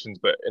celebrations,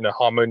 but in a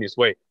harmonious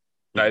way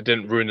that it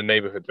didn't ruin the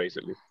neighborhood,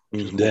 basically.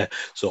 Cool.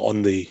 So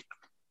on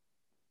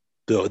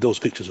those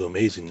pictures were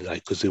amazing,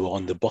 like, because they were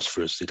on the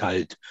Bosphorus. They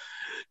had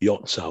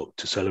yachts out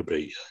to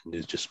celebrate, and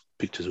there's just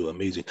pictures were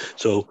amazing.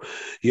 So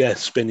yeah,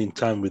 spending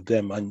time with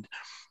them, and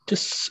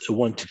just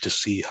wanted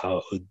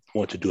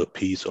to do a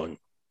piece on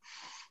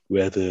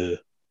where the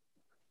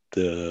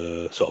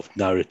sort of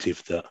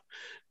narrative that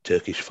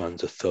Turkish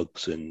fans are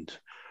thugs and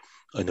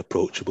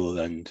unapproachable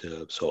and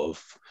sort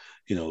of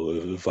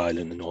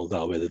violent and all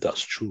that, whether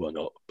that's true or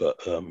not.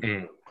 But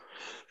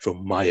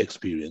from my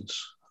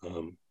experience,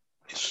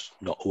 it's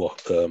not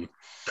what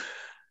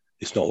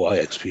I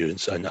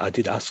experienced. And I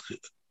did ask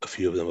a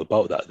few of them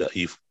about that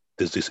if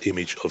there's this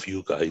image of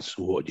you guys,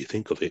 what do you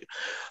think of it?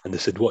 And they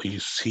said, what you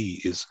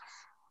see is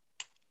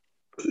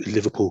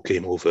Liverpool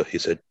came over. He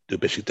said, the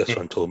Besiktas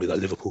fan told me that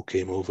Liverpool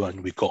came over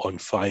and we got on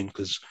fine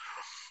because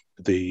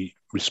they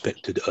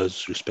respected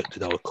us,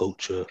 respected our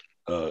culture,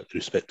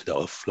 respected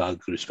our flag,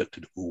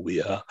 respected who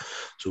we are.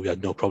 So we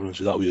had no problems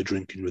with that. We were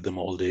drinking with them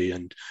all day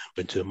and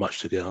went to a match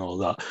together and all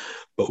that.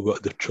 But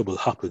what the trouble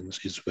happens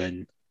is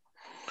when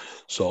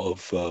sort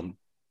of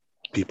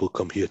people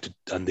come here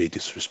and they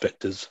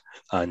disrespect us,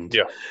 and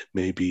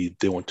maybe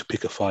they want to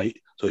pick a fight.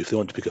 So if they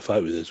want to pick a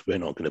fight with us, we're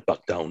not going to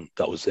back down.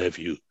 That was their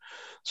view.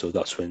 So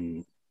that's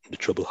when the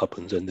trouble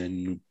happens, and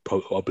then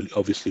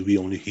obviously we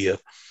only hear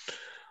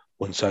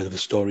one side of the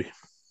story.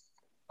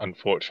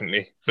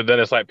 Unfortunately, but then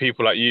it's like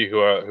people like you who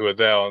are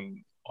there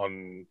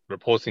on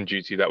reporting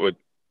duty that would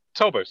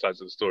tell both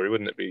sides of the story,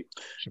 wouldn't it be?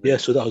 Yeah,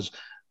 so that was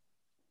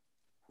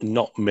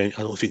not many.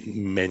 I don't think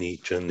many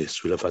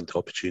journalists will have had the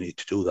opportunity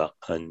to do that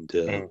and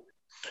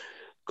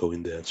go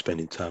in there and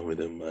spending time with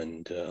them.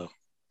 And that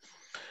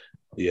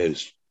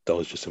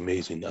was just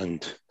amazing.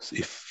 And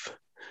if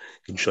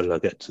inshallah I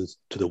get to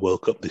the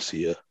World Cup this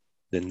year,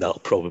 then that'll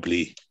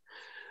probably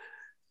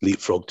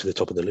leapfrog to the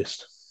top of the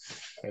list.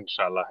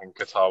 Inshallah, in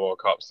Qatar World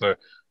Cup. So,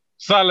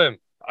 Salim,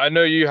 I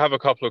know you have a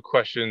couple of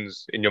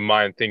questions in your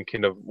mind,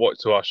 thinking of what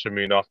to ask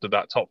Shamoon after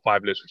that top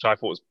 5 list, which I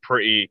thought was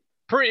pretty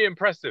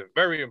impressive,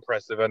 very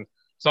impressive, and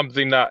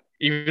something that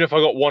even if I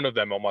got one of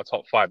them on my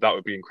top 5, that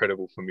would be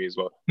incredible for me as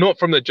well. Not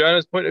from the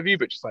journalist point of view,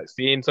 but just like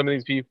seeing some of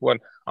these people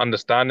and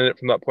understanding it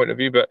from that point of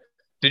view. But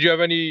did you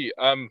have any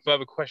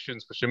further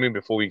questions for Shamoon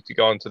before we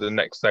go on to the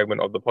next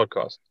segment of the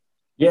podcast?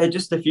 Yeah,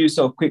 just a few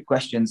sort of quick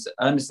questions.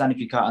 I understand if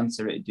you can't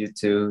answer it due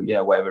to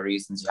whatever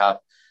reasons you have.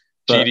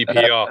 But,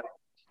 GDPR.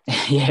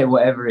 Yeah,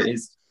 whatever it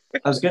is.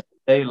 I was going to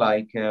say,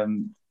 like,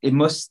 it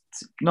must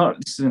not.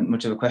 This isn't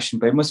much of a question,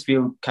 but it must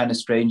feel kind of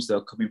strange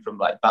though, coming from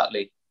like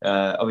Batley.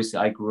 Obviously,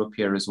 I grew up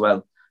here as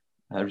well,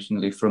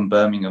 originally from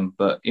Birmingham.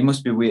 But it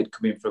must be weird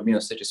coming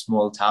from such a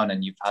small town,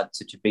 and you've had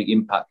such a big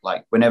impact.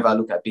 Like whenever I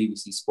look at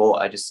BBC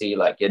Sport, I just see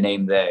like your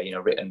name there,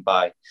 written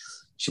by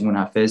Shamoon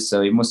Hafez.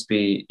 So it must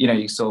be,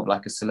 you're sort of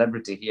like a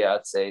celebrity here,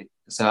 I'd say.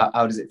 So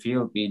how does it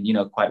feel being,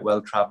 quite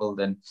well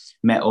traveled and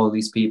met all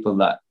these people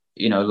that,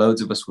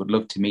 loads of us would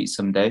love to meet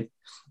someday?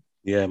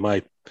 Yeah,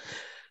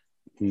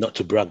 not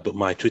to brag, but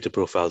my Twitter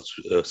profile's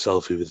a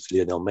selfie with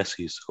Lionel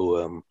Messi.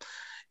 So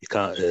you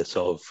can't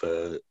sort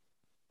of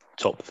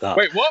top that.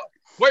 Wait, what?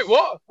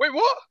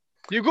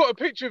 You got a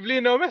picture of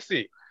Lionel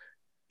Messi?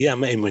 Yeah, I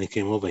met him when he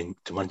came over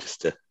to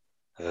Manchester.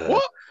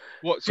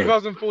 What,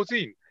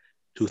 2014?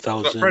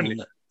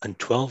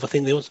 2012, I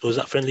think it was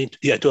that friendly?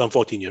 Yeah,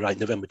 2014. You're right,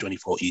 November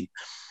 2014.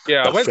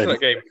 Yeah, I went to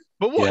that game.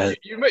 But what?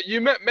 Yeah.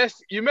 You met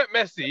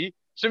Messi.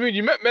 Shamoon,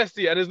 you met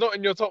Messi, and it's not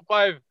in your top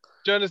 5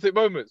 journalistic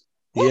moments.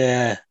 What?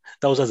 Yeah,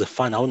 that was as a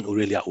fan. I wasn't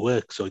really at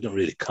work, so it didn't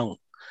really count.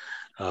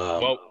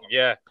 Well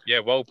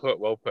put.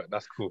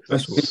 That's cool. I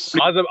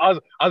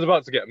was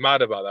about to get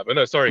mad about that, but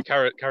no, sorry.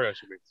 Carry on,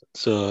 Shamoon.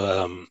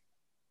 So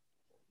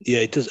yeah,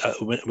 it does.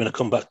 When I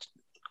come back,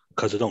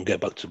 because I don't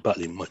get back to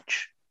Batley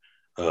much.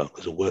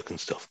 Because of work and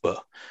stuff,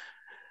 but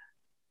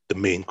the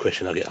main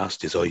question I get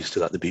asked is, are you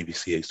still at the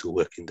BBC? Are you still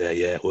working there?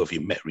 Yeah. Who have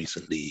you met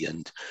recently?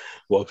 And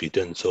what have you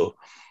done? So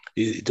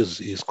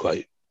it's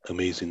quite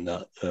amazing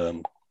that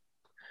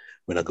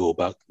when I go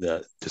back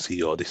there to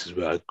see, this is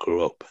where I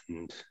grew up,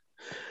 and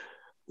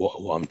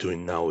what I'm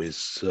doing now is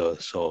sort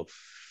of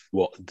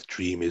what the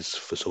dream is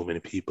for so many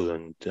people,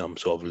 and I'm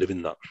sort of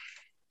living that.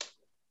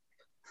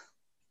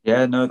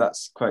 Yeah, no,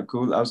 that's quite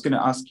cool. I was going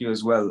to ask you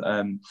as well,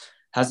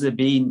 has there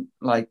been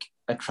like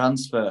a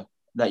transfer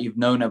that you've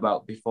known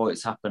about before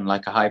it's happened,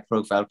 like a high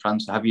profile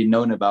transfer? Have you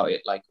known about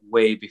it like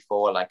way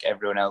before like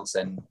everyone else,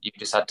 and you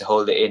just had to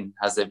hold it in?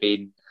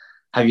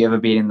 Have you ever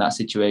been in that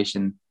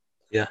situation?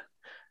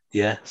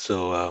 Yeah.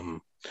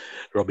 So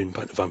Robin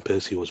van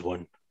Persie was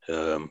one.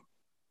 To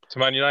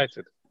Man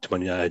United? To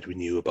Man United, we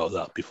knew about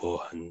that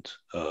before. And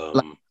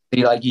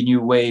like you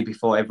knew way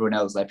before everyone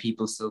else, like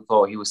people still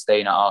thought he was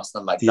staying at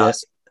Arsenal, like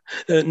that.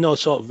 No,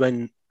 sort of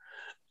when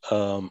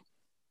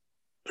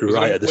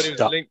right at the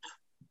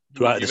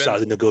start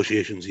of the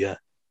negotiations, that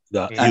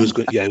he was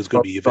going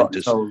to be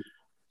Juventus.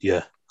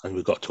 Yeah, and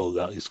we got told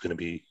that he's going to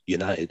be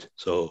United.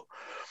 So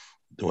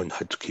no one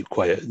had to keep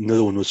quiet.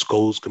 Another one was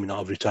Scholes coming out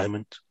of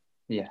retirement.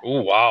 Yeah.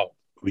 Oh wow.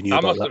 We knew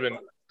that must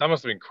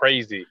have been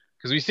crazy,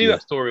 because we see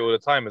that story all the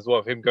time as well,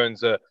 of him going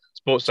to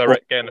Sports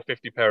Direct, getting a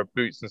 50 pair of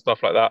boots and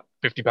stuff like that.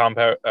 £50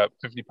 pair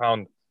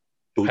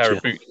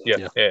of boots.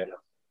 Yeah.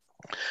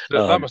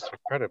 That must have been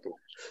incredible.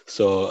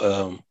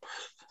 So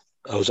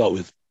I was out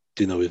with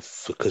dinner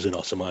with a cousin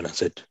Osama, and I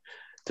said,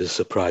 there's a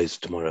surprise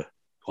tomorrow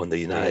on the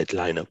United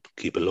lineup.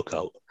 Keep a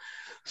lookout.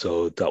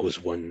 So that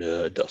was one.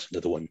 That's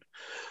another one.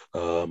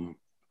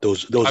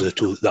 Those are the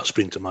two that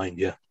spring to mind.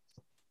 Yeah.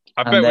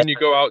 I bet when you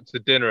go out to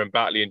dinner in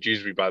Batley and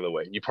Dewsbury, by the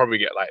way, you probably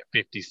get like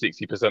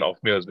 50-60% off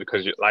meals,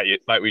 because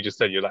like we just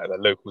said, you're like the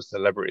local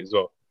celebrity as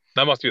well.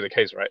 That must be the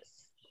case, right?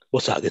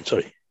 What's that again?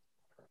 Sorry.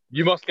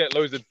 You must get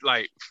loads of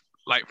like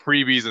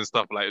freebies and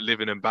stuff, like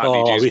living in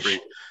Batley,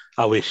 Dewsbury.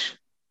 I wish.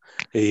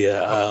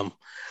 Yeah,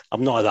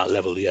 I'm not at that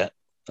level yet.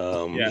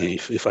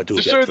 If I do,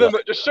 just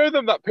show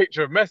them that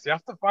picture of Messi. I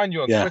have to find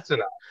you on Twitter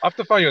now. I have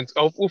to find you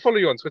on. We'll follow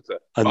you on Twitter.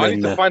 I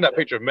need to find that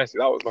picture of Messi.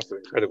 That must have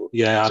been incredible.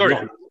 Yeah, sorry.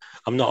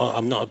 I'm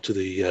not up to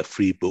the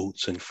free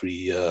boots and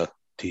free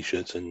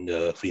t-shirts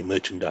and free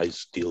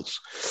merchandise deals.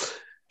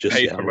 Just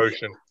paid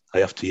promotion. I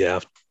have to. Yeah.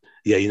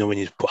 You know, when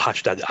you put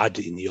hashtag ad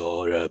in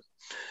your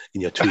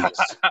tweets.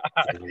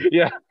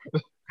 Yeah.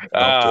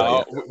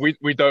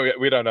 We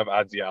don't have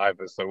ads yet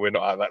either, so we're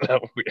not at that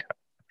level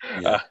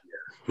yet.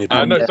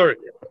 Maybe. No, sorry.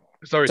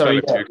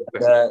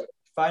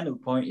 final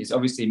point is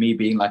obviously me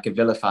being like a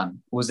Villa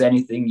fan. Was there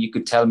anything you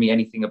could tell me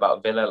anything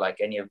about Villa, like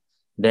any of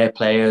their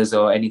players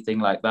or anything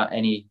like that?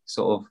 Any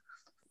sort of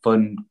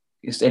fun,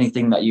 just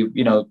anything that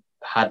you know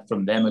had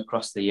from them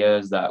across the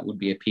years that would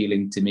be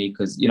appealing to me?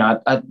 Because you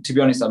know, to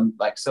be honest, I'm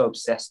like so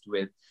obsessed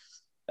with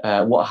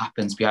what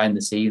happens behind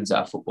the scenes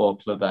at a football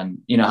club, and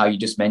you know how you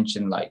just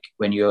mentioned like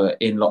when you're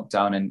in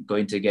lockdown and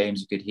going to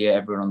games, you could hear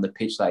everyone on the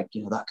pitch, like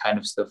you know that kind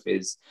of stuff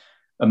is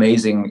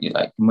amazing.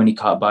 Like money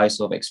can't buy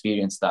sort of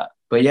experience that.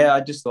 But yeah,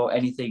 I just thought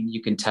anything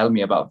you can tell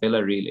me about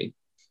Villa really.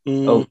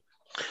 Oh,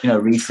 you know,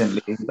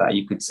 recently that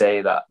you could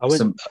say that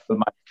some people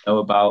might know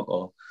about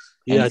or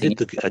anything.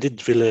 I did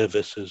Villa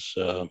versus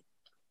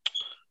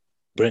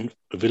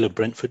Villa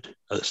Brentford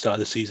at the start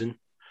of the season.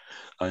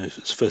 And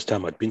it's the first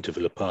time I'd been to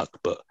Villa Park,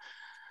 but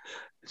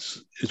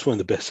it's one of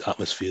the best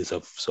atmospheres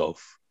I've sort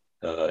of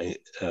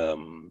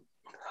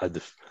had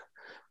the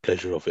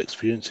pleasure of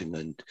experiencing,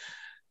 and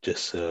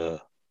just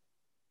the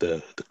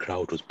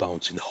crowd was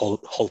bouncing,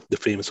 the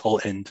famous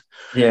Hall End,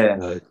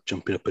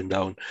 jumping up and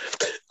down.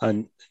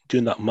 And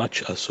during that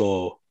match,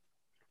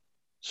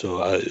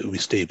 we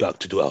stayed back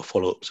to do our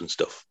follow-ups and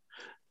stuff.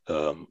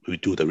 We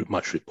do the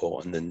match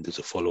report, and then there's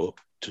a follow-up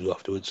to do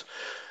afterwards.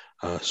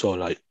 I saw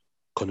like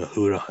Conor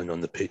Hourihane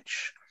on the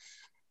pitch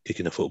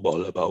kicking a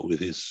football about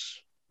with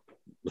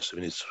must have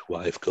been his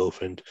wife,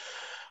 girlfriend,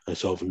 and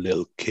sort of a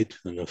little kid.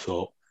 And I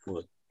thought,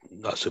 well,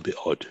 that's a bit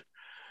odd.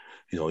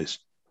 You know, it's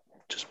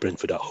just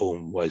Brentford at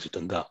home. Why has he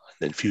done that? And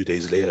then a few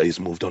days later, he's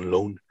moved on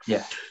loan.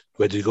 Yeah.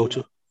 Where did he go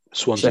to?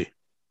 Swansea.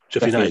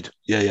 Sheffield United.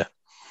 Yeah.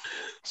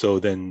 So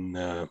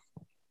then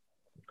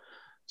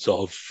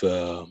sort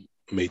of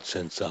made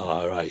sense that,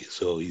 all right,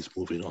 so he's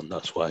moving on.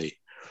 That's why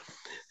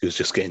he was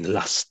just getting the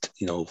last,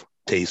 you know,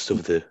 taste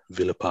of the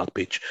Villa Park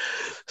pitch.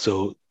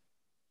 So,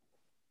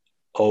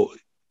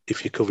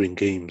 if you're covering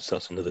games,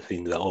 that's another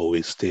thing, that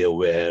always stay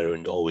aware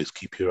and always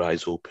keep your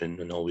eyes open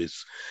and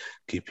always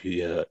keep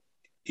your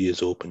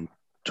ears open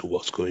to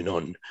what's going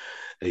on.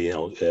 You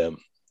know,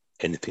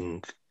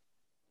 anything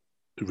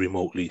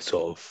remotely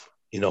sort of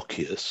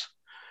innocuous,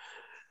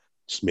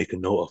 just make a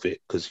note of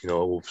it, because you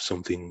know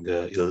something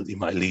it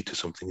might lead to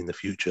something in the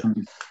future.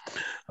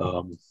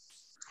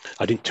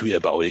 I didn't tweet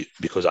about it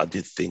because I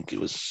did think it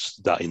was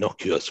that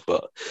innocuous,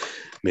 but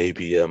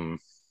maybe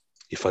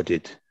if I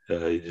did,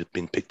 it had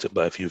been picked up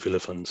by a few Villa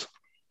fans.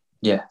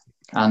 Yeah.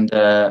 And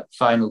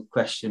final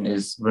question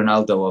is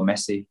Ronaldo or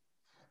Messi?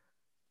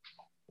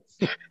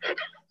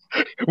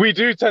 We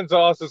do tend to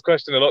ask this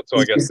question a lot, so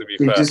I guess, to be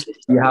fair.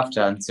 You have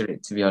to answer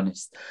it, to be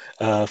honest.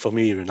 For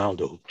me,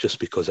 Ronaldo, just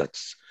because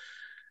that's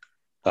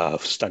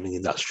standing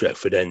in that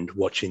Stretford end,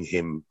 watching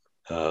him.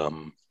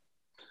 Why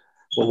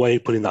are you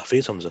putting that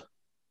face, Hamza?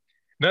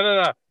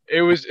 No.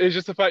 It was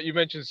just the fact you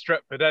mentioned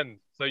Stretford end.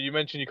 So you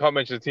mentioned you can't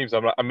mention the team,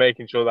 so I'm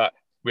making sure that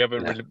we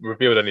haven't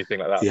revealed anything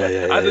like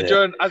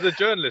that. As a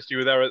journalist, you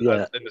were there in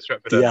the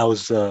Stretford end. Yeah, I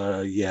was.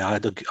 I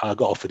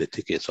got offered a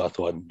ticket, so I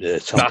thought I'd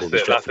sample the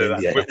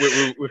Stretford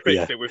end. We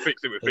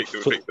fixed it.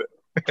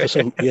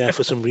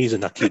 For some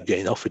reason, I keep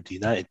getting offered the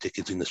United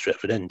tickets in the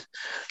Stretford end.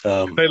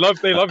 They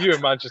love you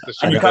in Manchester.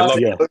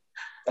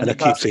 And I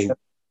keep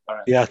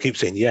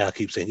saying,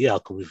 I'll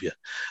come with you.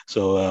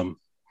 So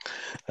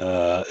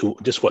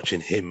just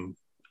watching him,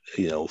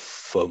 you know,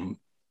 from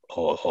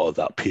or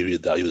that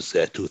period that he was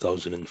there,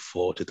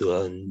 2004 to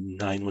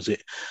 2009, was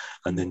it?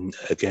 And then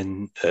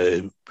again,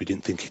 we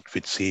didn't think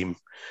we'd see him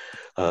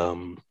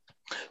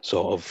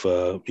sort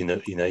of,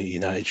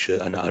 United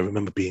shirt. And I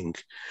remember being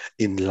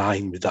in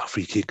line with that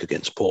free kick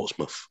against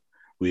Portsmouth.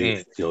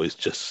 You know, it's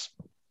just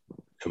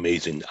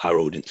amazing,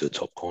 arrowed into the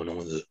top corner,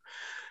 one of the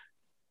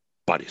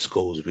baddest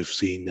goals we've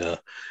seen.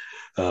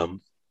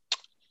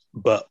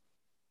 But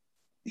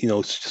you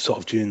know, sort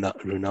of during that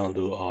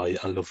Ronaldo,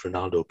 I love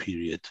Ronaldo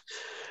period.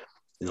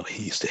 You know,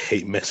 he used to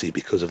hate Messi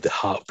because of the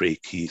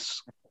heartbreak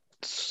he's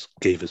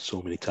gave us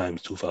so many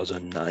times,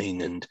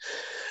 2009 and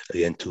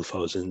again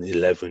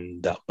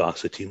 2011, that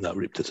Barca team that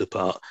ripped us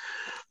apart.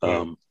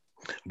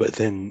 But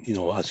then, you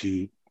know, as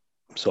you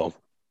sort of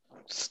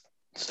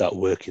start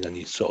working and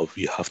you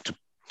have to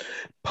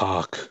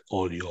park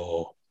all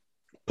your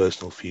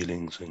personal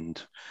feelings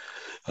and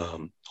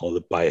all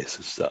the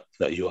biases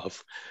that you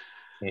have.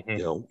 You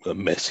know,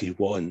 Messi,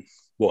 what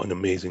an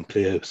amazing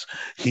player.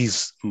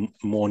 He's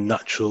more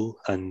natural,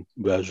 and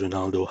whereas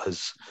Ronaldo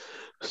has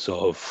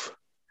sort of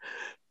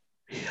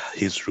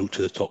his route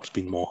to the top's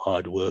been more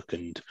hard work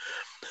and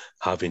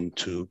having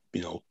to,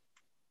 you know,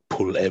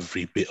 pull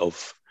every bit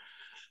of,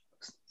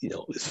 you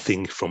know,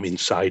 thing from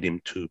inside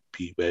him to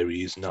be where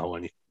he is now,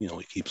 and he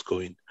keeps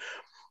going.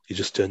 He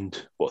just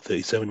turned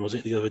 37, was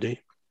it, the other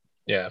day?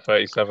 Yeah,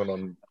 37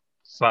 on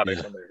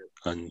Saturday.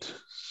 And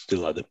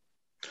still had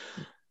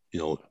you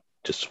know,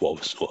 just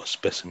what a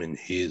specimen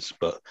he is.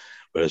 But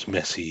whereas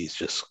Messi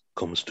just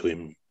comes to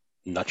him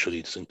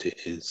naturally, doesn't it?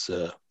 Is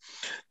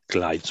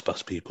glides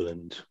past people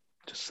and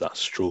just that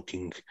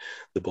stroking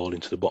the ball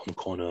into the bottom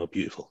corner,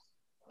 beautiful.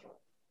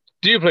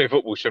 Do you play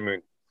football,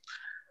 Shamoon?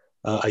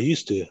 I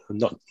used to,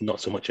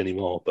 not so much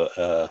anymore. But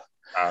I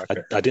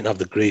didn't have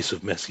the grace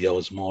of Messi. I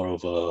was more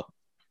of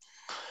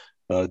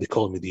They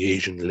call me the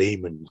Asian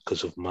layman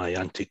because of my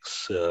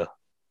antics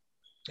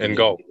In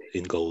goal.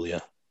 In goal, yeah.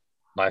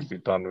 Nicely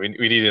done. We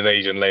need an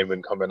Asian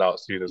layman coming out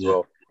soon as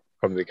well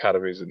from the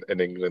academies in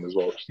England as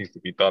well, which needs to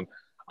be done.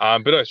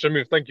 But no,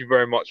 Shamoon, thank you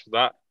very much for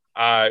that.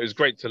 It was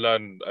great to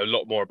learn a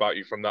lot more about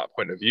you from that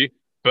point of view.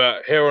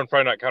 But here on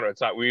Friday Night Counter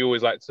Attack, we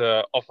always like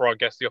to offer our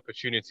guests the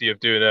opportunity of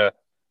doing a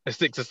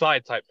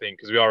six-a-side type thing,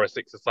 because we are a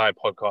six-a-side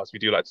podcast. We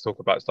do like to talk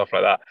about stuff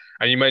like that.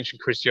 And you mentioned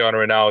Cristiano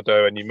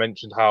Ronaldo, and you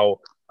mentioned how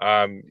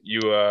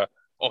you were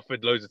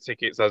offered loads of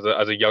tickets as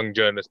a young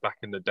journalist back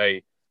in the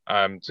day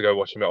to go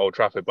watch him at Old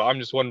Trafford. But I'm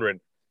just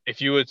wondering,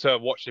 if you were to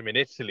watch him in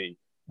Italy,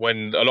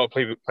 when a lot of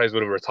players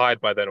would have retired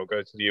by then or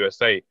go to the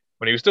USA,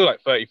 when he was still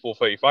like 34,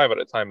 35 at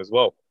the time as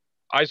well.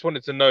 I just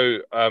wanted to know,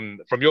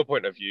 from your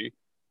point of view,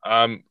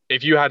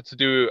 if you had to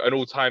do an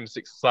all-time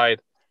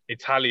six-a-side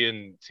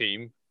Italian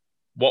team,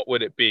 what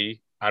would it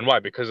be and why?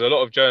 Because a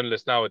lot of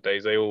journalists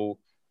nowadays, they all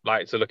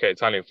like to look at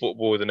Italian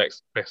football. The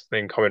next best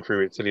thing coming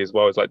through Italy as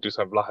well is like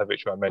Dusan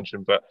Vlahovic, who I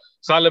mentioned. But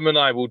Salim and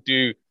I will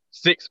do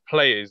 6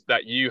 players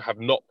that you have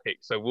not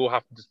picked. So we'll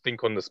have to just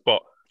think on the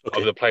spot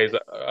of the players.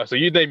 So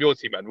you name your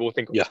team and we'll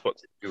think on the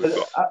spot.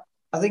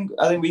 I think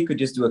we could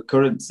just do a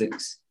current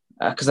 6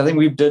 because I think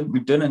we've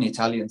done an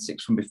Italian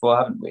 6 from before,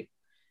 haven't we?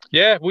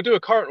 Yeah, we'll do a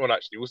current one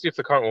actually. We'll see if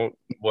the current one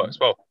works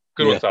well.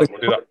 Good one, Salim.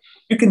 We'll do that.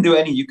 You can do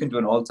any. You can do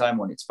an all-time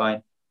one. It's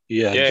fine.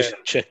 Yeah. Just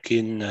check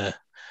in.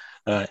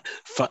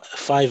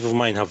 5 of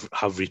mine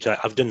have retired.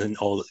 I've done an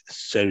all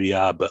Serie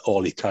A, but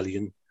all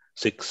Italian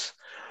 6.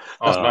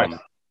 Nice.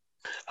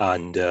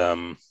 And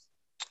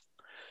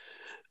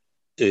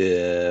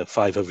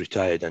 5 have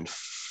retired, and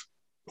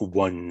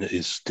 1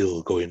 is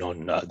still going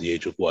on at the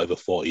age of whatever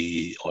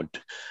 40 odd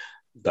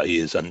that he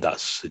is, and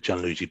that's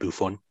Gianluigi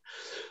Buffon.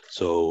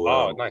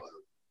 So, nice.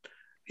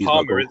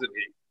 Parma, isn't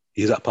he?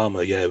 He's at Parma,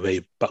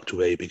 way back to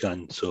where he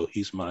began. So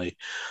he's my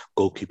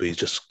goalkeeper. He's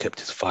just kept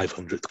his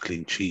 500th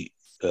clean sheet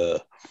a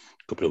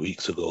couple of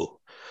weeks ago,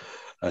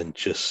 and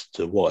just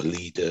what a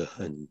leader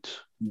and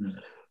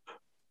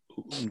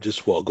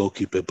just what a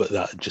goalkeeper. But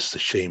that just a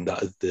shame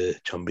that the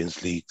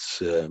Champions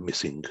League's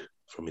missing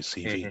from his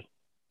CV. Mm-hmm.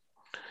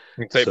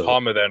 You can take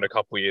Parma there in a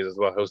couple of years as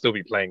well. He'll still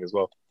be playing as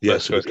well. Yeah,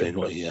 still playing.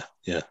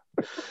 Yeah.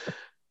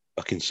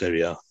 Back in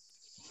Serie A.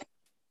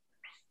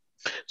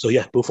 So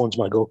yeah, Buffon's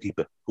my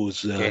goalkeeper. Who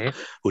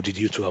did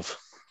you 2 have?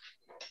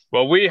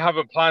 Well, we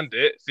haven't planned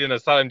it, seeing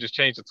as Salim just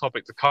changed the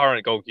topic to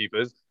current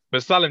goalkeepers.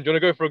 But Salim, do you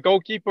want to go for a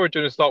goalkeeper or do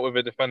you want to start with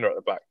a defender at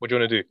the back? What do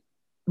you want to do?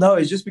 No,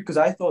 it's just because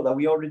I thought that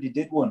we already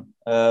did one.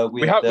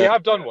 We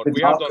have done one.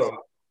 We have done one.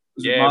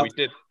 Yeah, we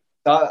did.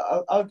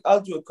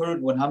 I'll do a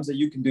current one. Hamza,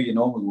 you can do your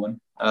normal one.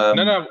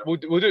 No, we'll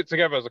do it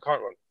together as a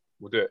current one.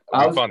 We'll do it.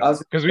 It'll be fun.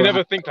 Because we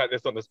never think like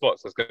this on the spot,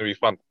 so it's going to be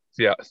fun.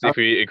 So yeah, see if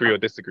we agree or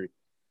disagree.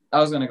 I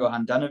was going to go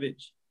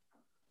Handanovic.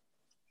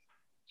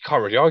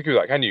 Can't really argue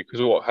that, can you?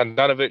 Because what?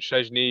 Handanovic,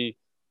 Szczęsny,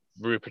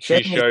 Rui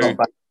Patricio.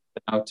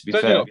 Now, to be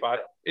fair, not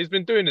bad. He's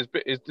been doing his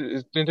bit.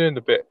 He's been doing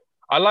the bit.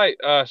 I like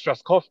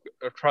Straskovka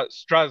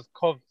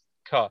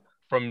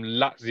from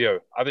Lazio.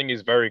 I think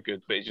he's very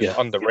good, but he's just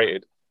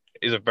underrated.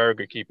 He's a very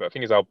good keeper. I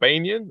think he's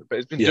Albanian, but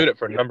he's been doing it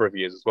for a number of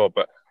years as well.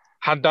 But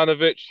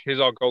Handanovic,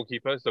 he's our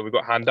goalkeeper. So we've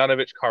got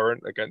Handanovic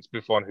current against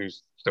Buffon,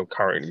 who's still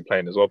currently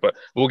playing as well. But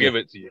we'll give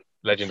it to you.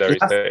 Legendary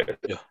status.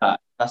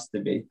 Has to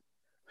be.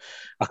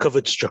 I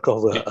covered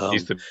Strakova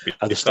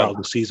at the start of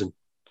the season.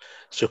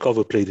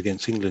 Strakova played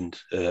against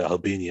England,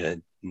 Albania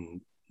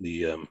in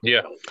the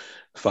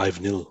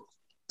 5-0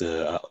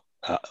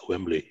 at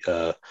Wembley.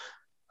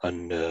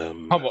 And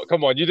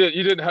come on! You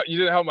didn't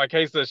help my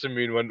case there,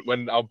 Shamoon,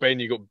 when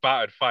Albania got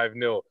battered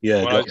 5-0.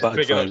 Yeah, got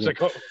battered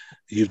 5-0.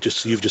 You've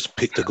just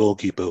picked a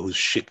goalkeeper who's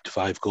shipped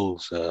 5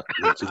 goals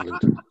against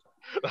England.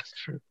 That's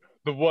true.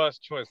 The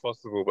worst choice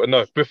possible, but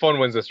no, Buffon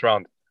wins this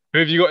round. Who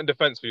have you got in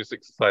defence for your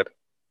 6th side?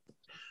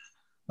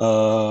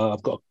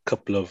 I've got a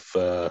couple of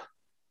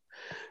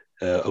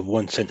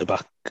one centre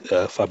back,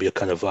 Fabio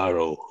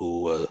Cannavaro,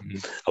 who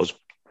I was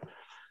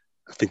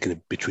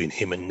thinking between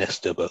him and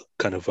Nesta, but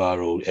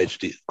Cannavaro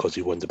edged it because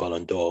he won the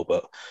Ballon d'Or.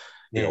 But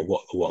you know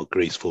what a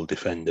graceful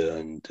defender,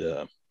 and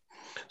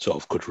sort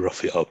of could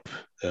rough it up.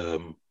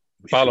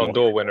 Ballon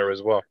d'Or winner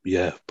as well.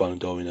 Yeah, Ballon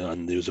d'Or winner,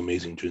 and he was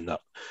amazing during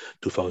that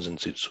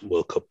 2006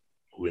 World Cup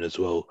win as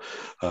well.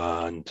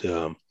 And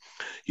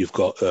you've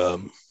got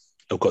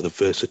I've got the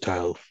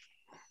versatile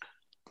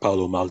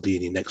Paolo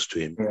Maldini next to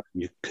him. Yeah.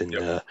 You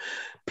can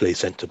play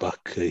centre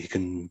back. He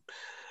can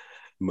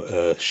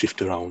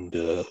shift around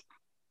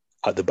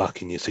at the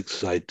back in your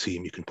 6-side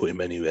team. You can put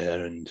him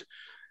anywhere, and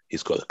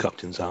he's got the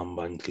captain's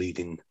armband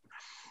leading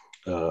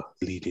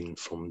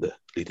from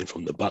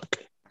the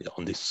back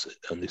on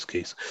this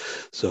case.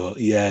 So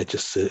yeah,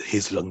 just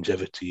his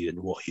longevity and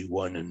what he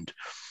won, and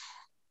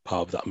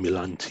part of that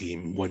Milan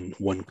team,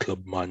 one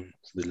club man,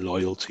 the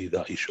loyalty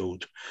that he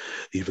showed,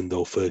 even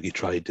though Fergie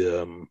tried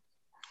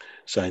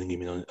signing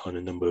him on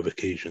a number of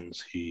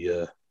occasions, he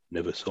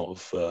never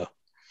sort of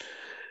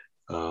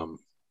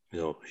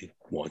he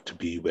wanted to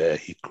be where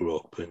he grew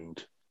up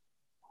and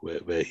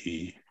where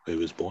he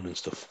was born and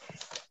stuff.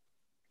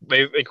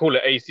 they call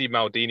it AC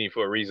Maldini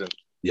for a reason.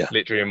 Yeah.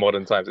 Literally in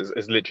modern times,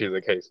 it's literally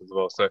the case as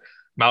well. So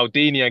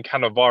Maldini and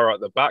Cannavaro at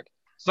the back.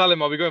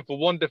 Salim, are we going for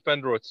one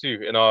defender or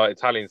two in our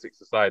Italian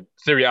six-a-side,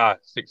 Serie A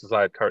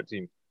six-a-side current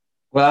team?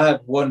 Well, I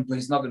have one, but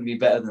he's not going to be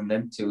better than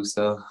them two.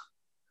 So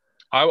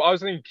I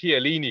was thinking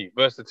Chiellini,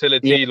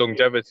 versatility,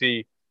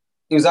 longevity.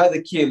 it was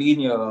either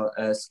Chiellini or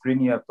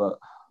Skriniar, but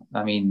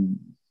I mean,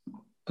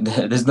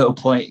 there's no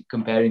point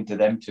comparing to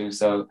them two.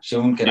 So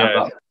Shaun can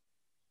have that.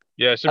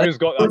 Yeah, Shamun's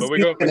got that, but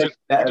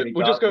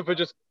we'll just go for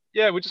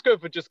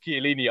just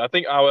Chiellini. I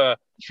think our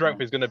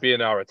strength is going to be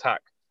in our attack,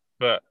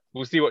 but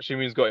we'll see what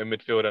Shamun's got in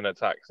midfield and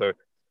attack. So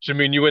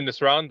Shamun, you win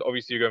this round.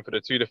 Obviously, you're going for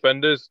the two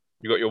defenders.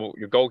 You got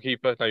your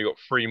goalkeeper. Now you got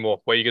three more.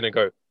 Where are you going to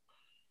go?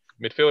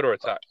 Midfield or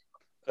attack?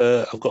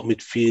 I've got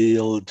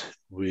midfield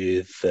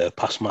with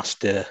pass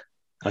master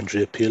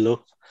Andrea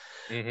Pirlo.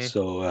 Mm-hmm.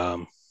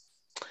 So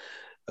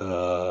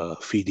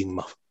feeding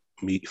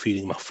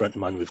my front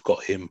man, we've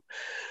got him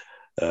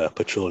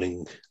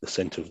patrolling the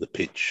centre of the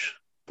pitch,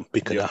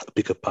 pick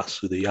a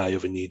pass with the eye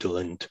of a needle,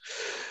 and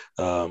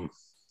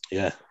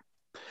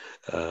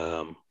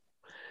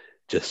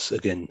just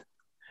again,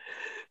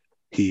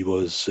 he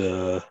was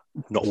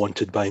not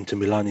wanted by Inter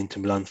Milan.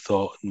 Inter Milan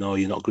thought, no,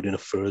 you're not good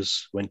enough for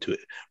us. Went to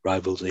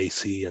rivals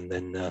AC, and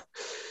then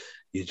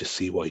you just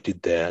see what he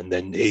did there. And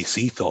then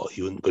AC thought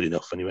he wasn't good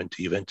enough, and he went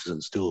to Juventus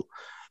and still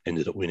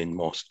ended up winning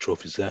most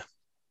trophies there.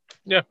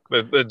 Yeah,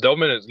 the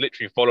dominance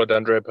literally followed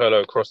Andrea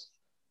Pirlo across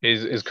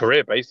his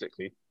career,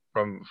 basically,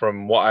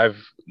 from what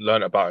I've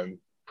learned about him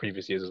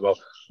previous years as well.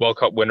 World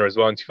Cup winner as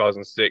well in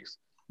 2006,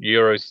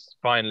 Euros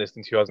finalist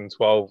in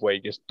 2012, where he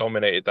just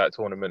dominated that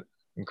tournament.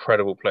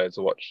 Incredible player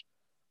to watch.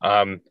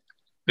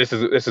 This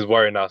is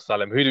worrying now,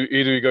 Salim. Who do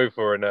we go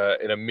for in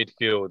a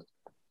midfield?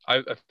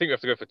 I think we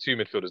have to go for two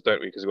midfielders, don't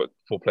we? Because we've got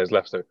four players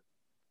left. So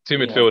two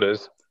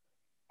midfielders.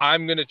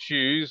 I'm going to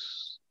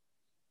choose.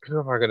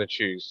 Who am I going to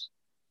choose?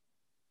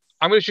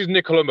 I'm going to choose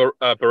Nicolo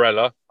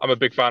Barella. I'm a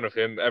big fan of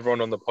him. Everyone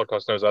on the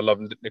podcast knows I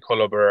love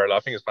Nicolo Barella. I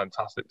think it's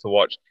fantastic to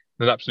watch.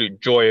 An absolute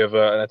joy of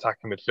an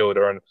attacking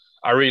midfielder. And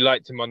I really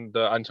liked him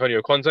under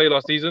Antonio Conte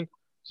last season.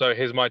 So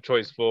here's my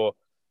choice for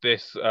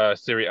this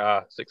Serie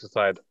A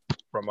six-a-side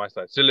from my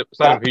side. Salim,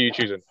 who are you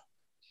choosing?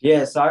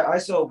 Yes, I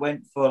sort of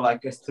went for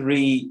like a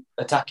three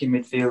attacking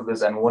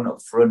midfielders and one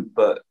up front,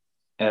 but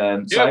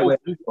we'll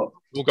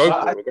go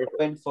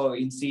for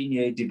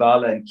Insigne,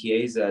 Dybala, and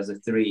Chiesa as a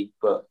three,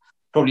 but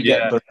probably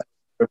get a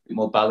bit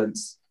more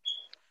balance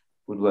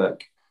would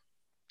work.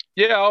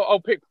 Yeah,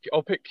 I'll pick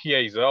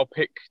Chiesa. I'll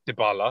pick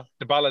Dybala.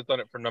 Dybala's done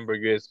it for a number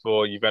of years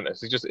for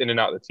Juventus. He's just in and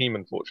out of the team,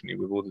 unfortunately,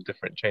 with all the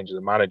different changes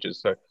of managers.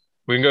 So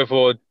we can go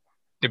for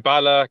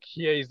Dybala,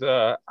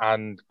 Chiesa,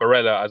 and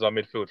Barella as our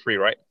midfield three,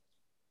 right?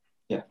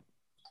 Yeah.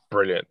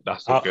 Brilliant.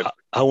 That's so good.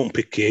 I won't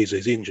pick Chiesa.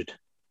 He's injured.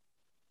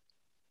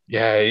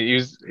 Yeah,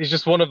 he's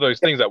just one of those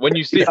things that when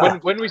you see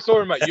when we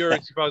saw him at Euro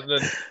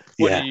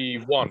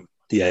 2021,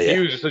 he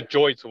was just a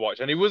joy to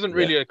watch, and he wasn't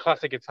really a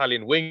classic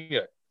Italian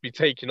winger. He'd be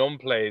taking on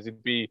players.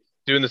 He'd be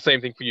doing the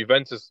same thing for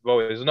Juventus as well.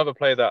 There's another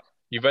player that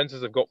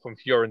Juventus have got from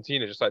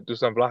Fiorentina, just like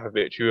Dusan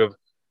Vlahovic,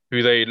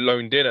 who they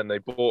loaned in and they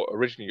bought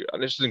originally,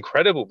 and it's just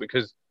incredible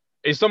because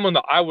he's someone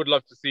that I would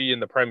love to see in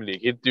the Premier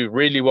League. He'd do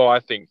really well, I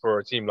think, for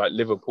a team like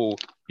Liverpool.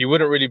 He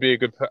wouldn't really be a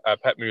good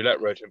Pep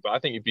Moulette merchant, but I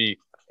think he'd be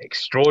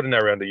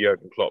extraordinary under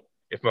Jurgen Klopp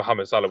if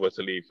Mohamed Salah were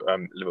to leave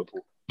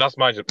Liverpool. That's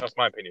my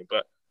opinion,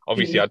 but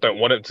obviously I don't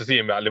want him to see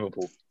him at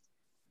Liverpool.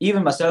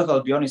 Even myself,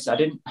 I'll be honest, I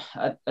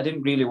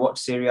didn't really watch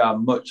Serie A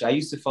much. I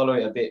used to follow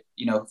it a bit,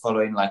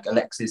 following like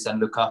Alexis and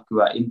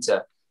Lukaku at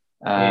Inter.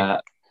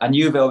 And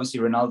Juve, obviously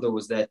Ronaldo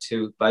was there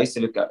too, but I used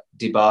to look at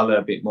Dybala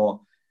a bit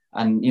more.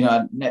 And,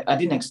 I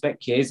didn't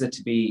expect Chiesa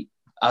to be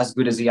as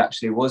good as he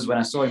actually was. When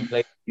I saw him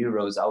play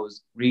Euros, I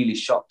was really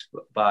shocked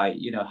by,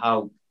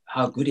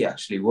 how good he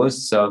actually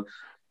was. So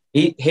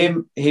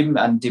him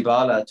and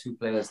Dybala are two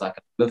players like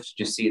I'd love to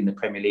just see in the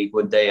Premier League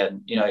one day.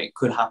 And, it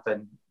could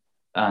happen.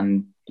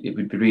 And it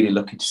would be really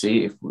lucky to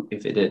see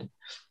if it did.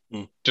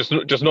 Just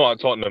not at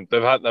Tottenham.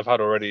 They've had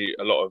already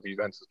a lot of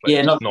Juventus players.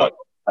 Yeah, not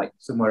like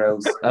somewhere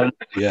else.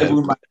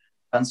 Everyone might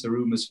answer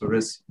rumours for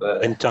us.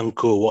 But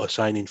Bentancur, what a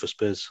signing for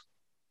Spurs.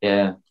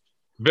 Yeah.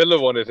 Villa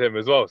wanted him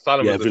as well.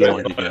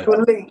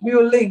 We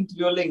were linked,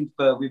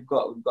 but we've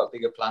got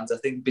bigger plans. I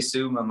think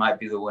Bissouma might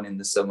be the one in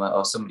the summer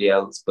or somebody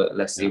else, but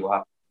let's see what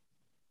happens.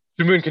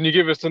 Shamoon, can you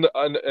give us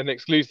an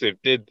exclusive?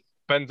 Did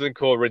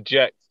Bentancur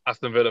reject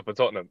Aston Villa for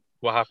Tottenham?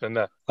 What happened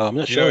there? I'm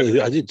not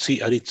sure. I did see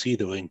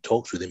they were in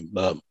talks with him,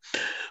 but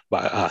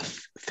I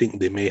think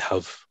they may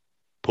have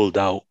pulled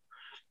out,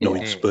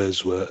 knowing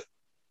Spurs were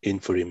in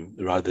for him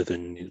rather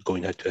than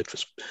going head to head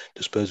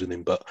to Spurs with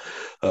him. But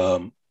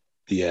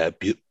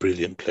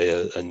brilliant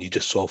player, and you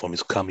just saw from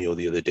his cameo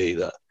the other day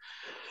that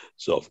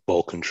sort of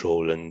ball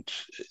control and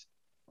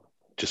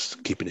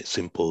just keeping it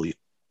simple.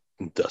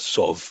 That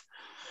sort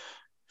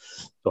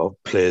of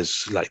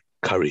players like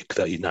Carrick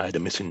that United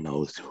are missing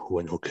now,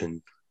 who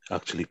can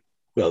actually.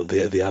 Well,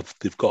 they've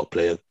got a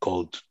player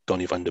called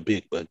Donny van der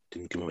Beek, but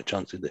didn't give him a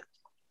chance, did they?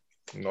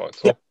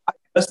 Not at all.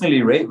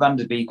 personally rate Van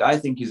der Beek. I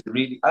think he's a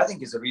really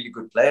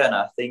good player, and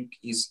I think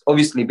he's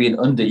obviously been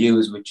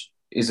underused, which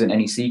isn't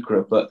any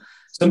secret. But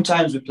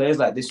sometimes with players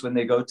like this, when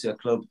they go to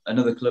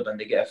another club, and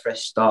they get a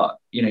fresh start,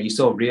 you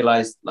sort of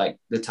realize like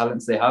the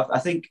talents they have. I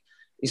think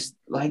it's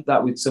like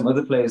that with some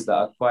other players that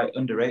are quite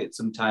underrated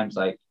sometimes.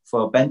 Like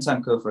for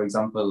Bentancur, for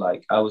example,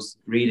 like I was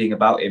reading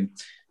about him,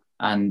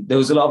 and there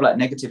was a lot of like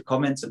negative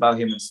comments about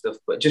him and stuff.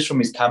 But just from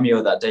his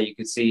cameo that day, you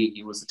could see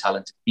he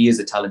is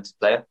a talented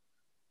player.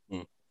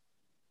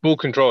 Ball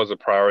control is a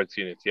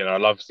priority in it, and I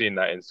love seeing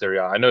that in Serie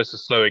A. I know it's a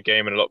slower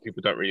game and a lot of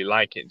people don't really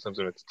like it in terms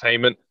of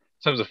entertainment.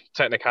 In terms of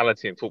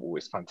technicality in football,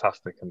 it's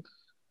fantastic. And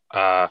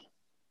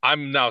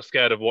I'm now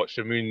scared of who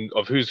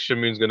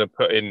Shamoun's going to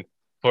put in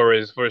for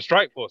his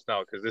strike force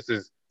now, because this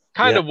is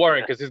kind of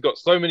worrying, because he's got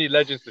so many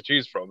legends to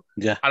choose from.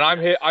 Yeah. And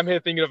I'm here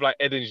thinking of like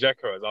Edin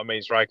Dzeko as our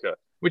main striker,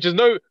 which is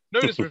no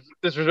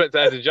disrespect to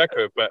Edin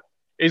Dzeko, but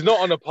he's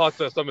not on a par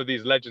to some of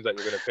these legends that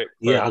you're going to pick.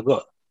 So. Yeah,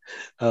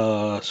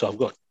 I've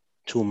got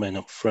two men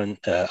up front.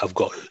 I've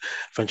got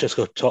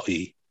Francesco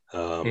Totti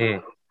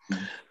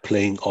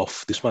playing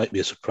off. This might be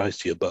a surprise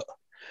to you, but I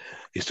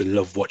used to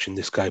love watching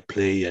this guy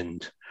play,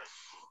 and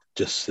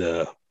just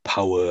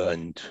power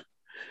and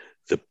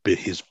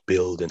his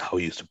build and how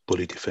he used to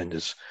bully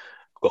defenders.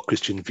 I've got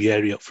Christian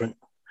Vieri up front.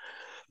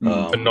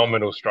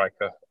 Phenomenal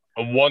striker.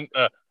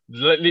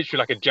 Literally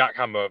like a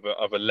jackhammer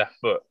of a left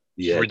foot.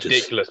 Yeah,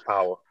 ridiculous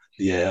power.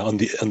 Yeah, on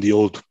the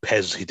old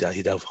Pez, he'd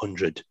have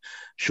 100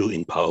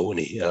 shooting power,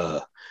 wouldn't he?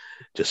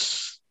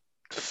 Just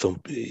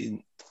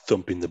thumping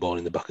the ball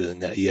in the back of the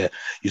net. Yeah,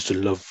 used to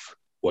love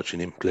watching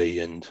him play.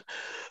 And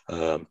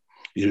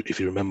if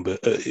you remember,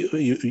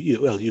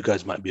 you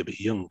guys might be a bit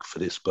young for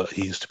this, but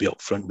he used to be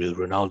up front with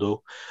Ronaldo,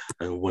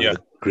 and one of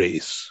the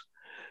greatest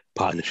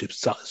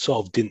partnerships that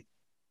sort of didn't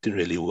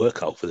really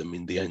work out for them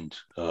in the end.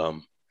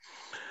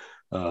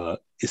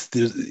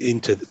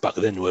 Inter back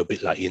then were a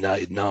bit like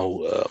United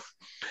now,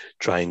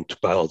 trying to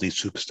buy all these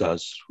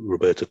superstars.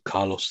 Roberto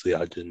Carlos they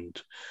had,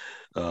 and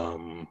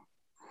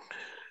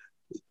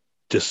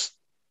just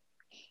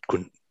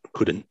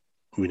couldn't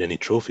win any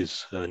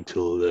trophies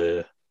until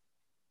that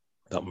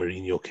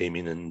Mourinho came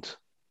in. And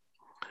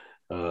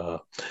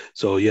I've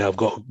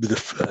got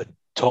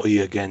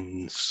Totti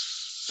again,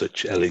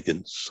 such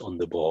elegance on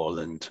the ball,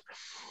 and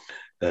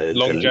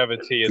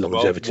longevity as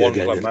well. One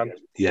club man.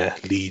 Yeah,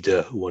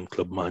 leader, one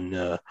club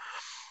man.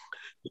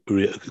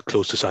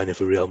 Close to signing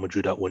for Real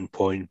Madrid at one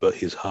point, but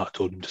his heart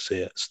told him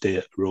to stay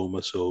at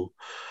Roma. So,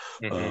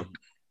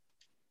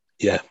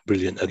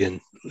 brilliant.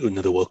 Again,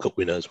 another World Cup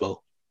winner as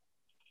well.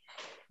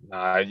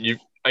 You've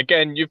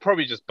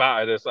probably just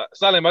battered us,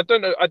 Salim. I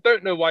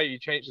don't know why you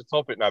changed the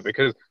topic now,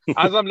 because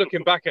as I'm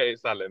looking back at it,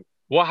 Salim,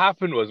 what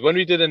happened was when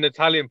we did an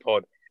Italian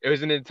pod, it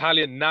was an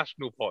Italian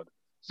national pod,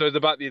 so it's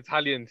about the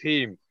Italian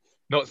team,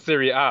 not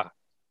Serie A.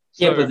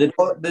 So, but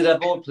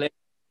they've all played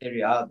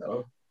Serie A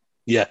though.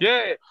 Yeah,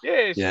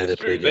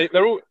 it's true.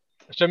 They're all.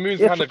 Shamoun's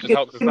kind of just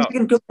helps us out.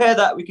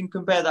 We can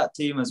compare that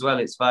team as well.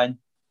 It's fine.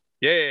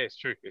 Yeah, it's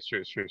true.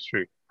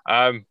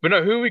 But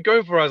no, who are we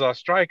going for as our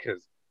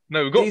strikers?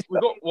 No, we got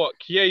what?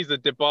 Chiesa,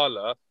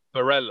 Dybala,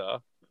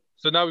 Barella.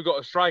 So now we've got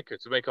a striker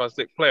to make our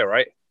sixth player,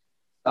 right?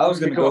 I was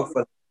going to go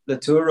for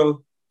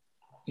Lautaro.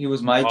 He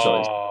was my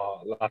choice.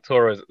 Oh,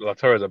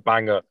 Lautaro is a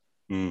banger.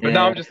 But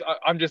now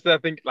I'm just there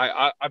thinking, like,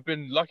 I've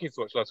been lucky to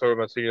watch Lautaro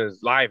Martinez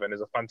live, and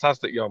is a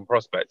fantastic young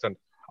prospect, and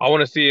I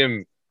want to see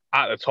him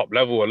at the top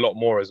level a lot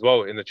more as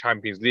well in the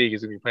Champions League.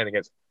 He's going to be playing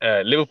against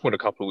Liverpool in a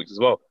couple of weeks as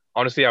well. I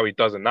want to see how he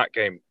does in that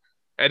game.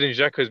 Edin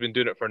Dzeko has been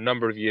doing it for a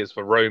number of years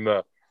for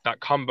Roma. That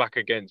comeback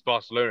against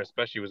Barcelona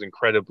especially was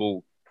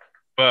incredible.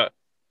 But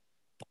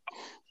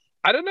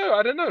I don't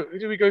know. Who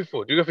do we go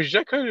for? Do we go for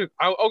Dzeko?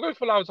 I'll go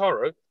for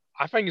Lautaro.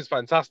 I think he's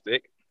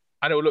fantastic,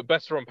 and it will look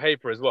better on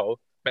paper as well.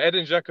 But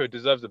Edin Dzeko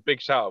deserves a big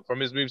shout out from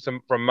his move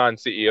from Man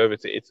City over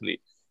to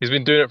Italy. He's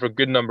been doing it for a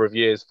good number of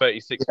years,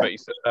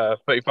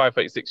 35,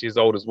 36 years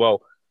old as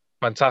well.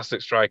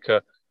 Fantastic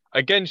striker.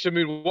 Again,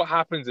 Shamoun, what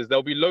happens is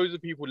there'll be loads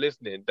of people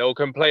listening. They'll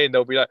complain.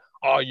 They'll be like,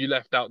 oh, you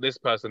left out this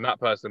person, that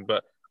person.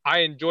 But I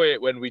enjoy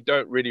it when we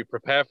don't really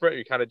prepare for it.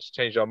 We kind of just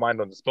change our mind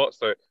on the spot.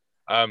 So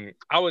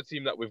our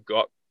team that we've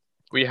got,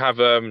 we have,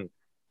 I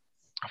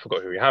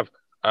forgot who we have.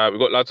 We've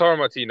got Lautaro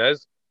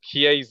Martinez,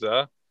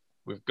 Chiesa,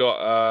 we've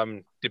got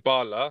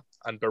Dybala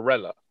and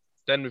Barella.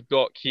 Then we've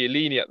got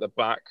Chiellini at the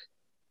back.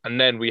 And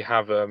then we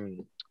have,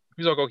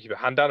 who's our goalkeeper?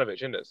 Handanovic,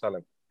 isn't it,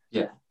 Salim?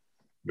 Yeah.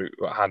 We've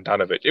got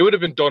Handanovic. It would have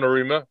been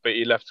Donnarumma, but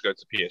he left to go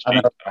to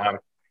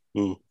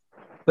PSG.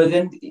 But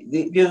then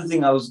the other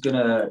thing I was going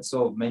to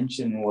sort of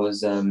mention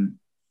was,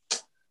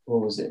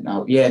 what was it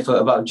now? Yeah,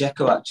 about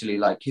Dzeko, actually.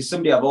 Like, he's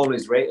somebody I've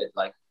always rated.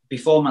 Like,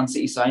 before Man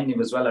City signed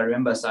him as well, I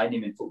remember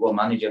signing him in Football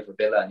Manager for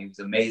Villa, and he was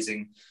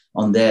amazing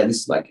on there.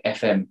 This is like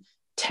FM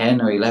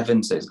 10 or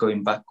 11, so it's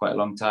going back quite a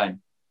long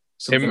time.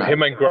 Him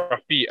and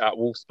Grafite at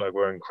Wolfsburg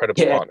were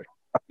incredible partners.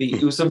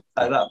 It was something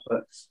like that.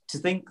 But to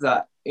think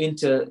that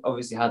Inter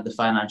obviously had the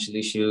financial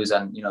issues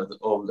and, you know,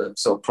 all the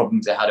sort of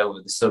problems they had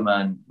over the summer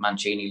and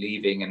Mancini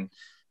leaving and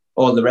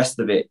all the rest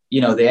of it,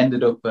 you know, they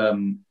ended up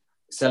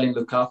selling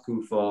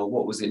Lukaku for,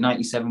 what was it,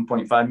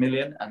 97.5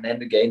 million, and then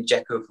getting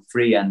Dzeko for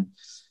free, and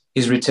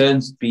his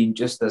returns been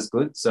just as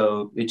good.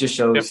 So it just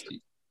shows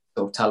the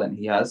sort of talent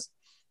he has.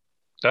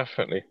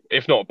 Definitely,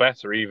 if not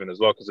better even as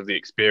well, because of the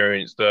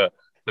experience, the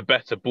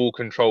better ball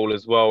control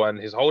as well, and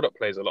his hold-up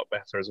play is a lot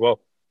better as well.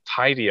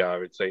 Tidier, I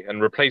would say,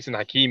 and replacing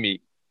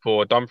Hakimi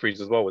for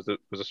Dumfries as well was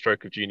a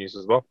stroke of genius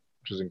as well,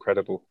 which was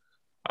incredible.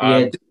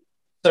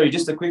 Sorry,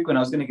 just a quick one. I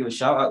was going to give a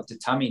shout out to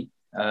Tammy.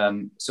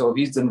 So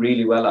he's done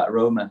really well at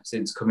Roma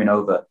since coming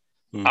over.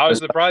 I was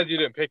surprised you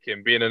didn't pick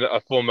him, being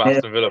a former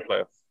Aston Villa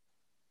player.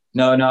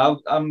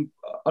 No, I'm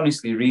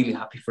honestly really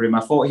happy for him.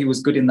 I thought he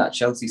was good in that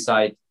Chelsea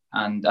side,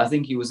 and I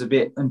think he was a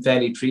bit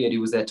unfairly treated. He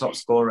was their top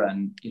scorer,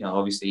 and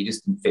obviously he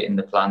just didn't fit in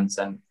the plans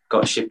and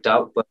got shipped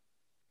out. But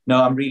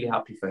no, I'm really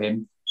happy for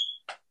him.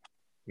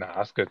 Nah,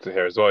 that's good to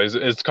hear as well.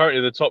 He's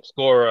currently the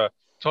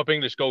top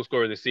English goal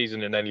scorer this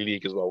season in any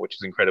league as well, which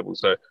is incredible.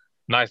 So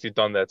nicely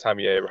done there,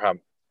 Tammy Abraham.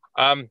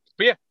 But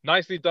yeah,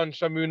 nicely done,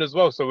 Shamoon, as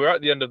well. So we're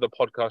at the end of the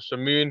podcast.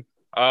 Shamoon,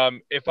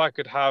 if I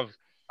could have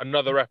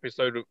another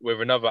episode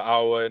with another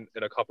hour in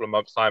a couple of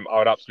months' time, I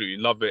would absolutely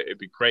love it. It'd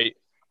be great.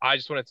 I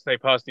just wanted to say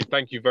personally,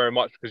 thank you very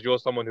much, because you're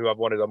someone who I've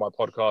wanted on our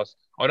podcast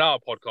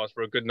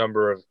for a good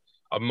number of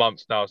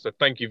months now. So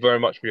thank you very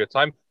much for your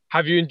time.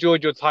 Have you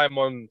enjoyed your time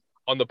on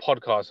the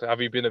podcast? Have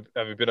you been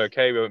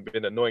okay? We haven't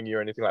been annoying you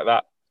or anything like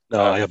that?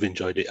 No, I have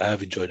enjoyed it.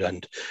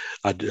 And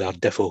I'd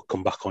definitely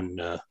come back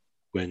on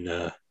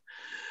when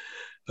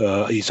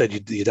you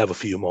said you'd have a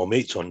few more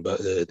mates on,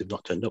 but they've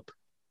not turned up.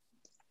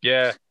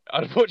 Yeah,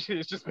 unfortunately,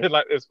 it's just been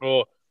like this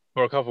for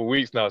a couple of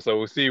weeks now. So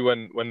we'll see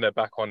when they're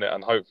back on it,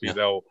 and hopefully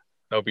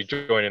they'll be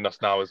joining us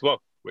now as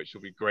well, which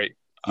will be great.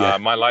 Yeah.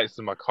 My lights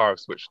in my car have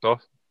switched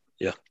off.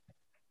 Yeah.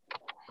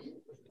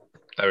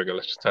 There we go.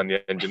 Let's just turn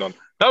the engine on.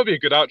 That would be a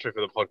good outro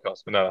for the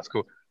podcast, but no, that's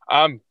cool.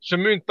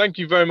 Shamoon, thank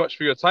you very much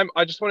for your time.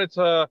 I just wanted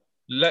to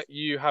let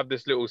you have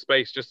this little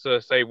space just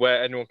to say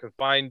where anyone can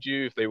find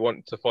you, if they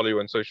want to follow you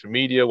on social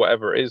media,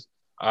 whatever it is.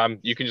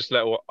 You can just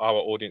let our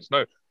audience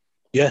know.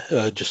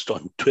 Yeah, just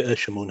on Twitter,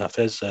 Shamoon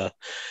Hafez.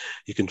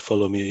 You can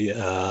follow me.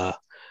 I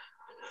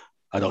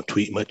don't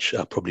tweet much.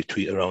 I probably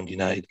tweet around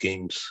United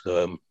games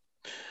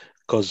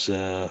because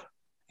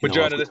for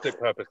journalistic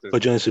purposes. For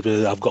journalistic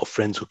purposes, I've got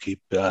friends who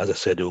keep, as I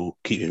said, who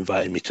keep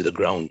inviting me to the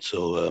ground.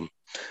 So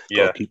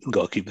got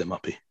to keep them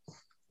happy.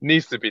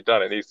 Needs to be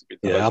done. It needs to be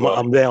done. Yeah,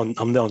 I'm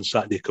there on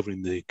Saturday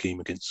covering the game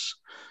against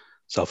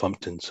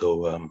Southampton.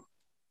 So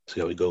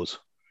see how it goes.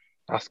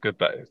 That's good.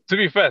 That is. To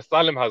be fair,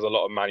 Salim has a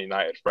lot of Man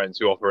United friends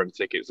who offer him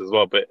tickets as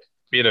well. But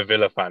being a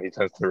Villa fan, he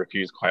tends to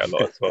refuse quite a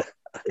lot as well,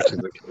 which is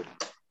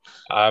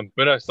okay.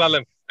 But no,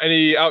 Salim,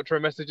 any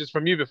outro messages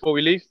from you before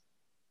we leave?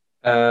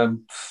 No,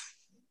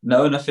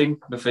 nothing.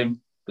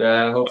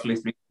 Hopefully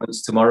 3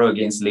 points tomorrow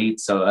against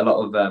Leeds. So a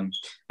lot of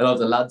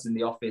the lads in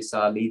the office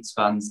are Leeds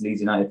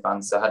United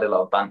fans. So I had a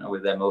lot of banter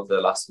with them over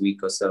the last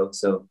week or so.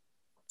 So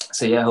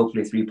yeah,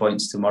 hopefully 3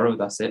 points tomorrow.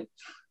 That's it.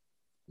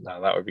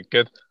 No, that would be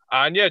good.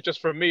 And yeah,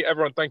 just from me,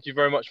 everyone, thank you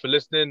very much for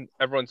listening.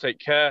 Everyone take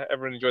care.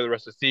 Everyone enjoy the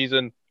rest of the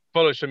season.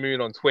 Follow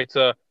Shamoon on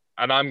Twitter.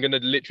 And I'm going to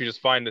literally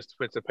just find this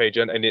Twitter page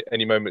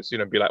any moment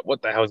soon and be like,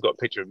 what the hell's got a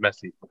picture of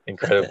Messi?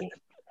 Incredible.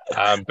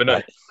 But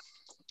no,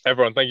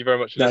 everyone, thank you very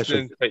much for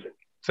listening.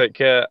 Take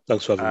care.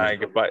 Thanks for having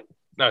me. Goodbye.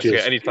 No,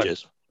 Cheers. anytime.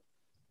 Cheers.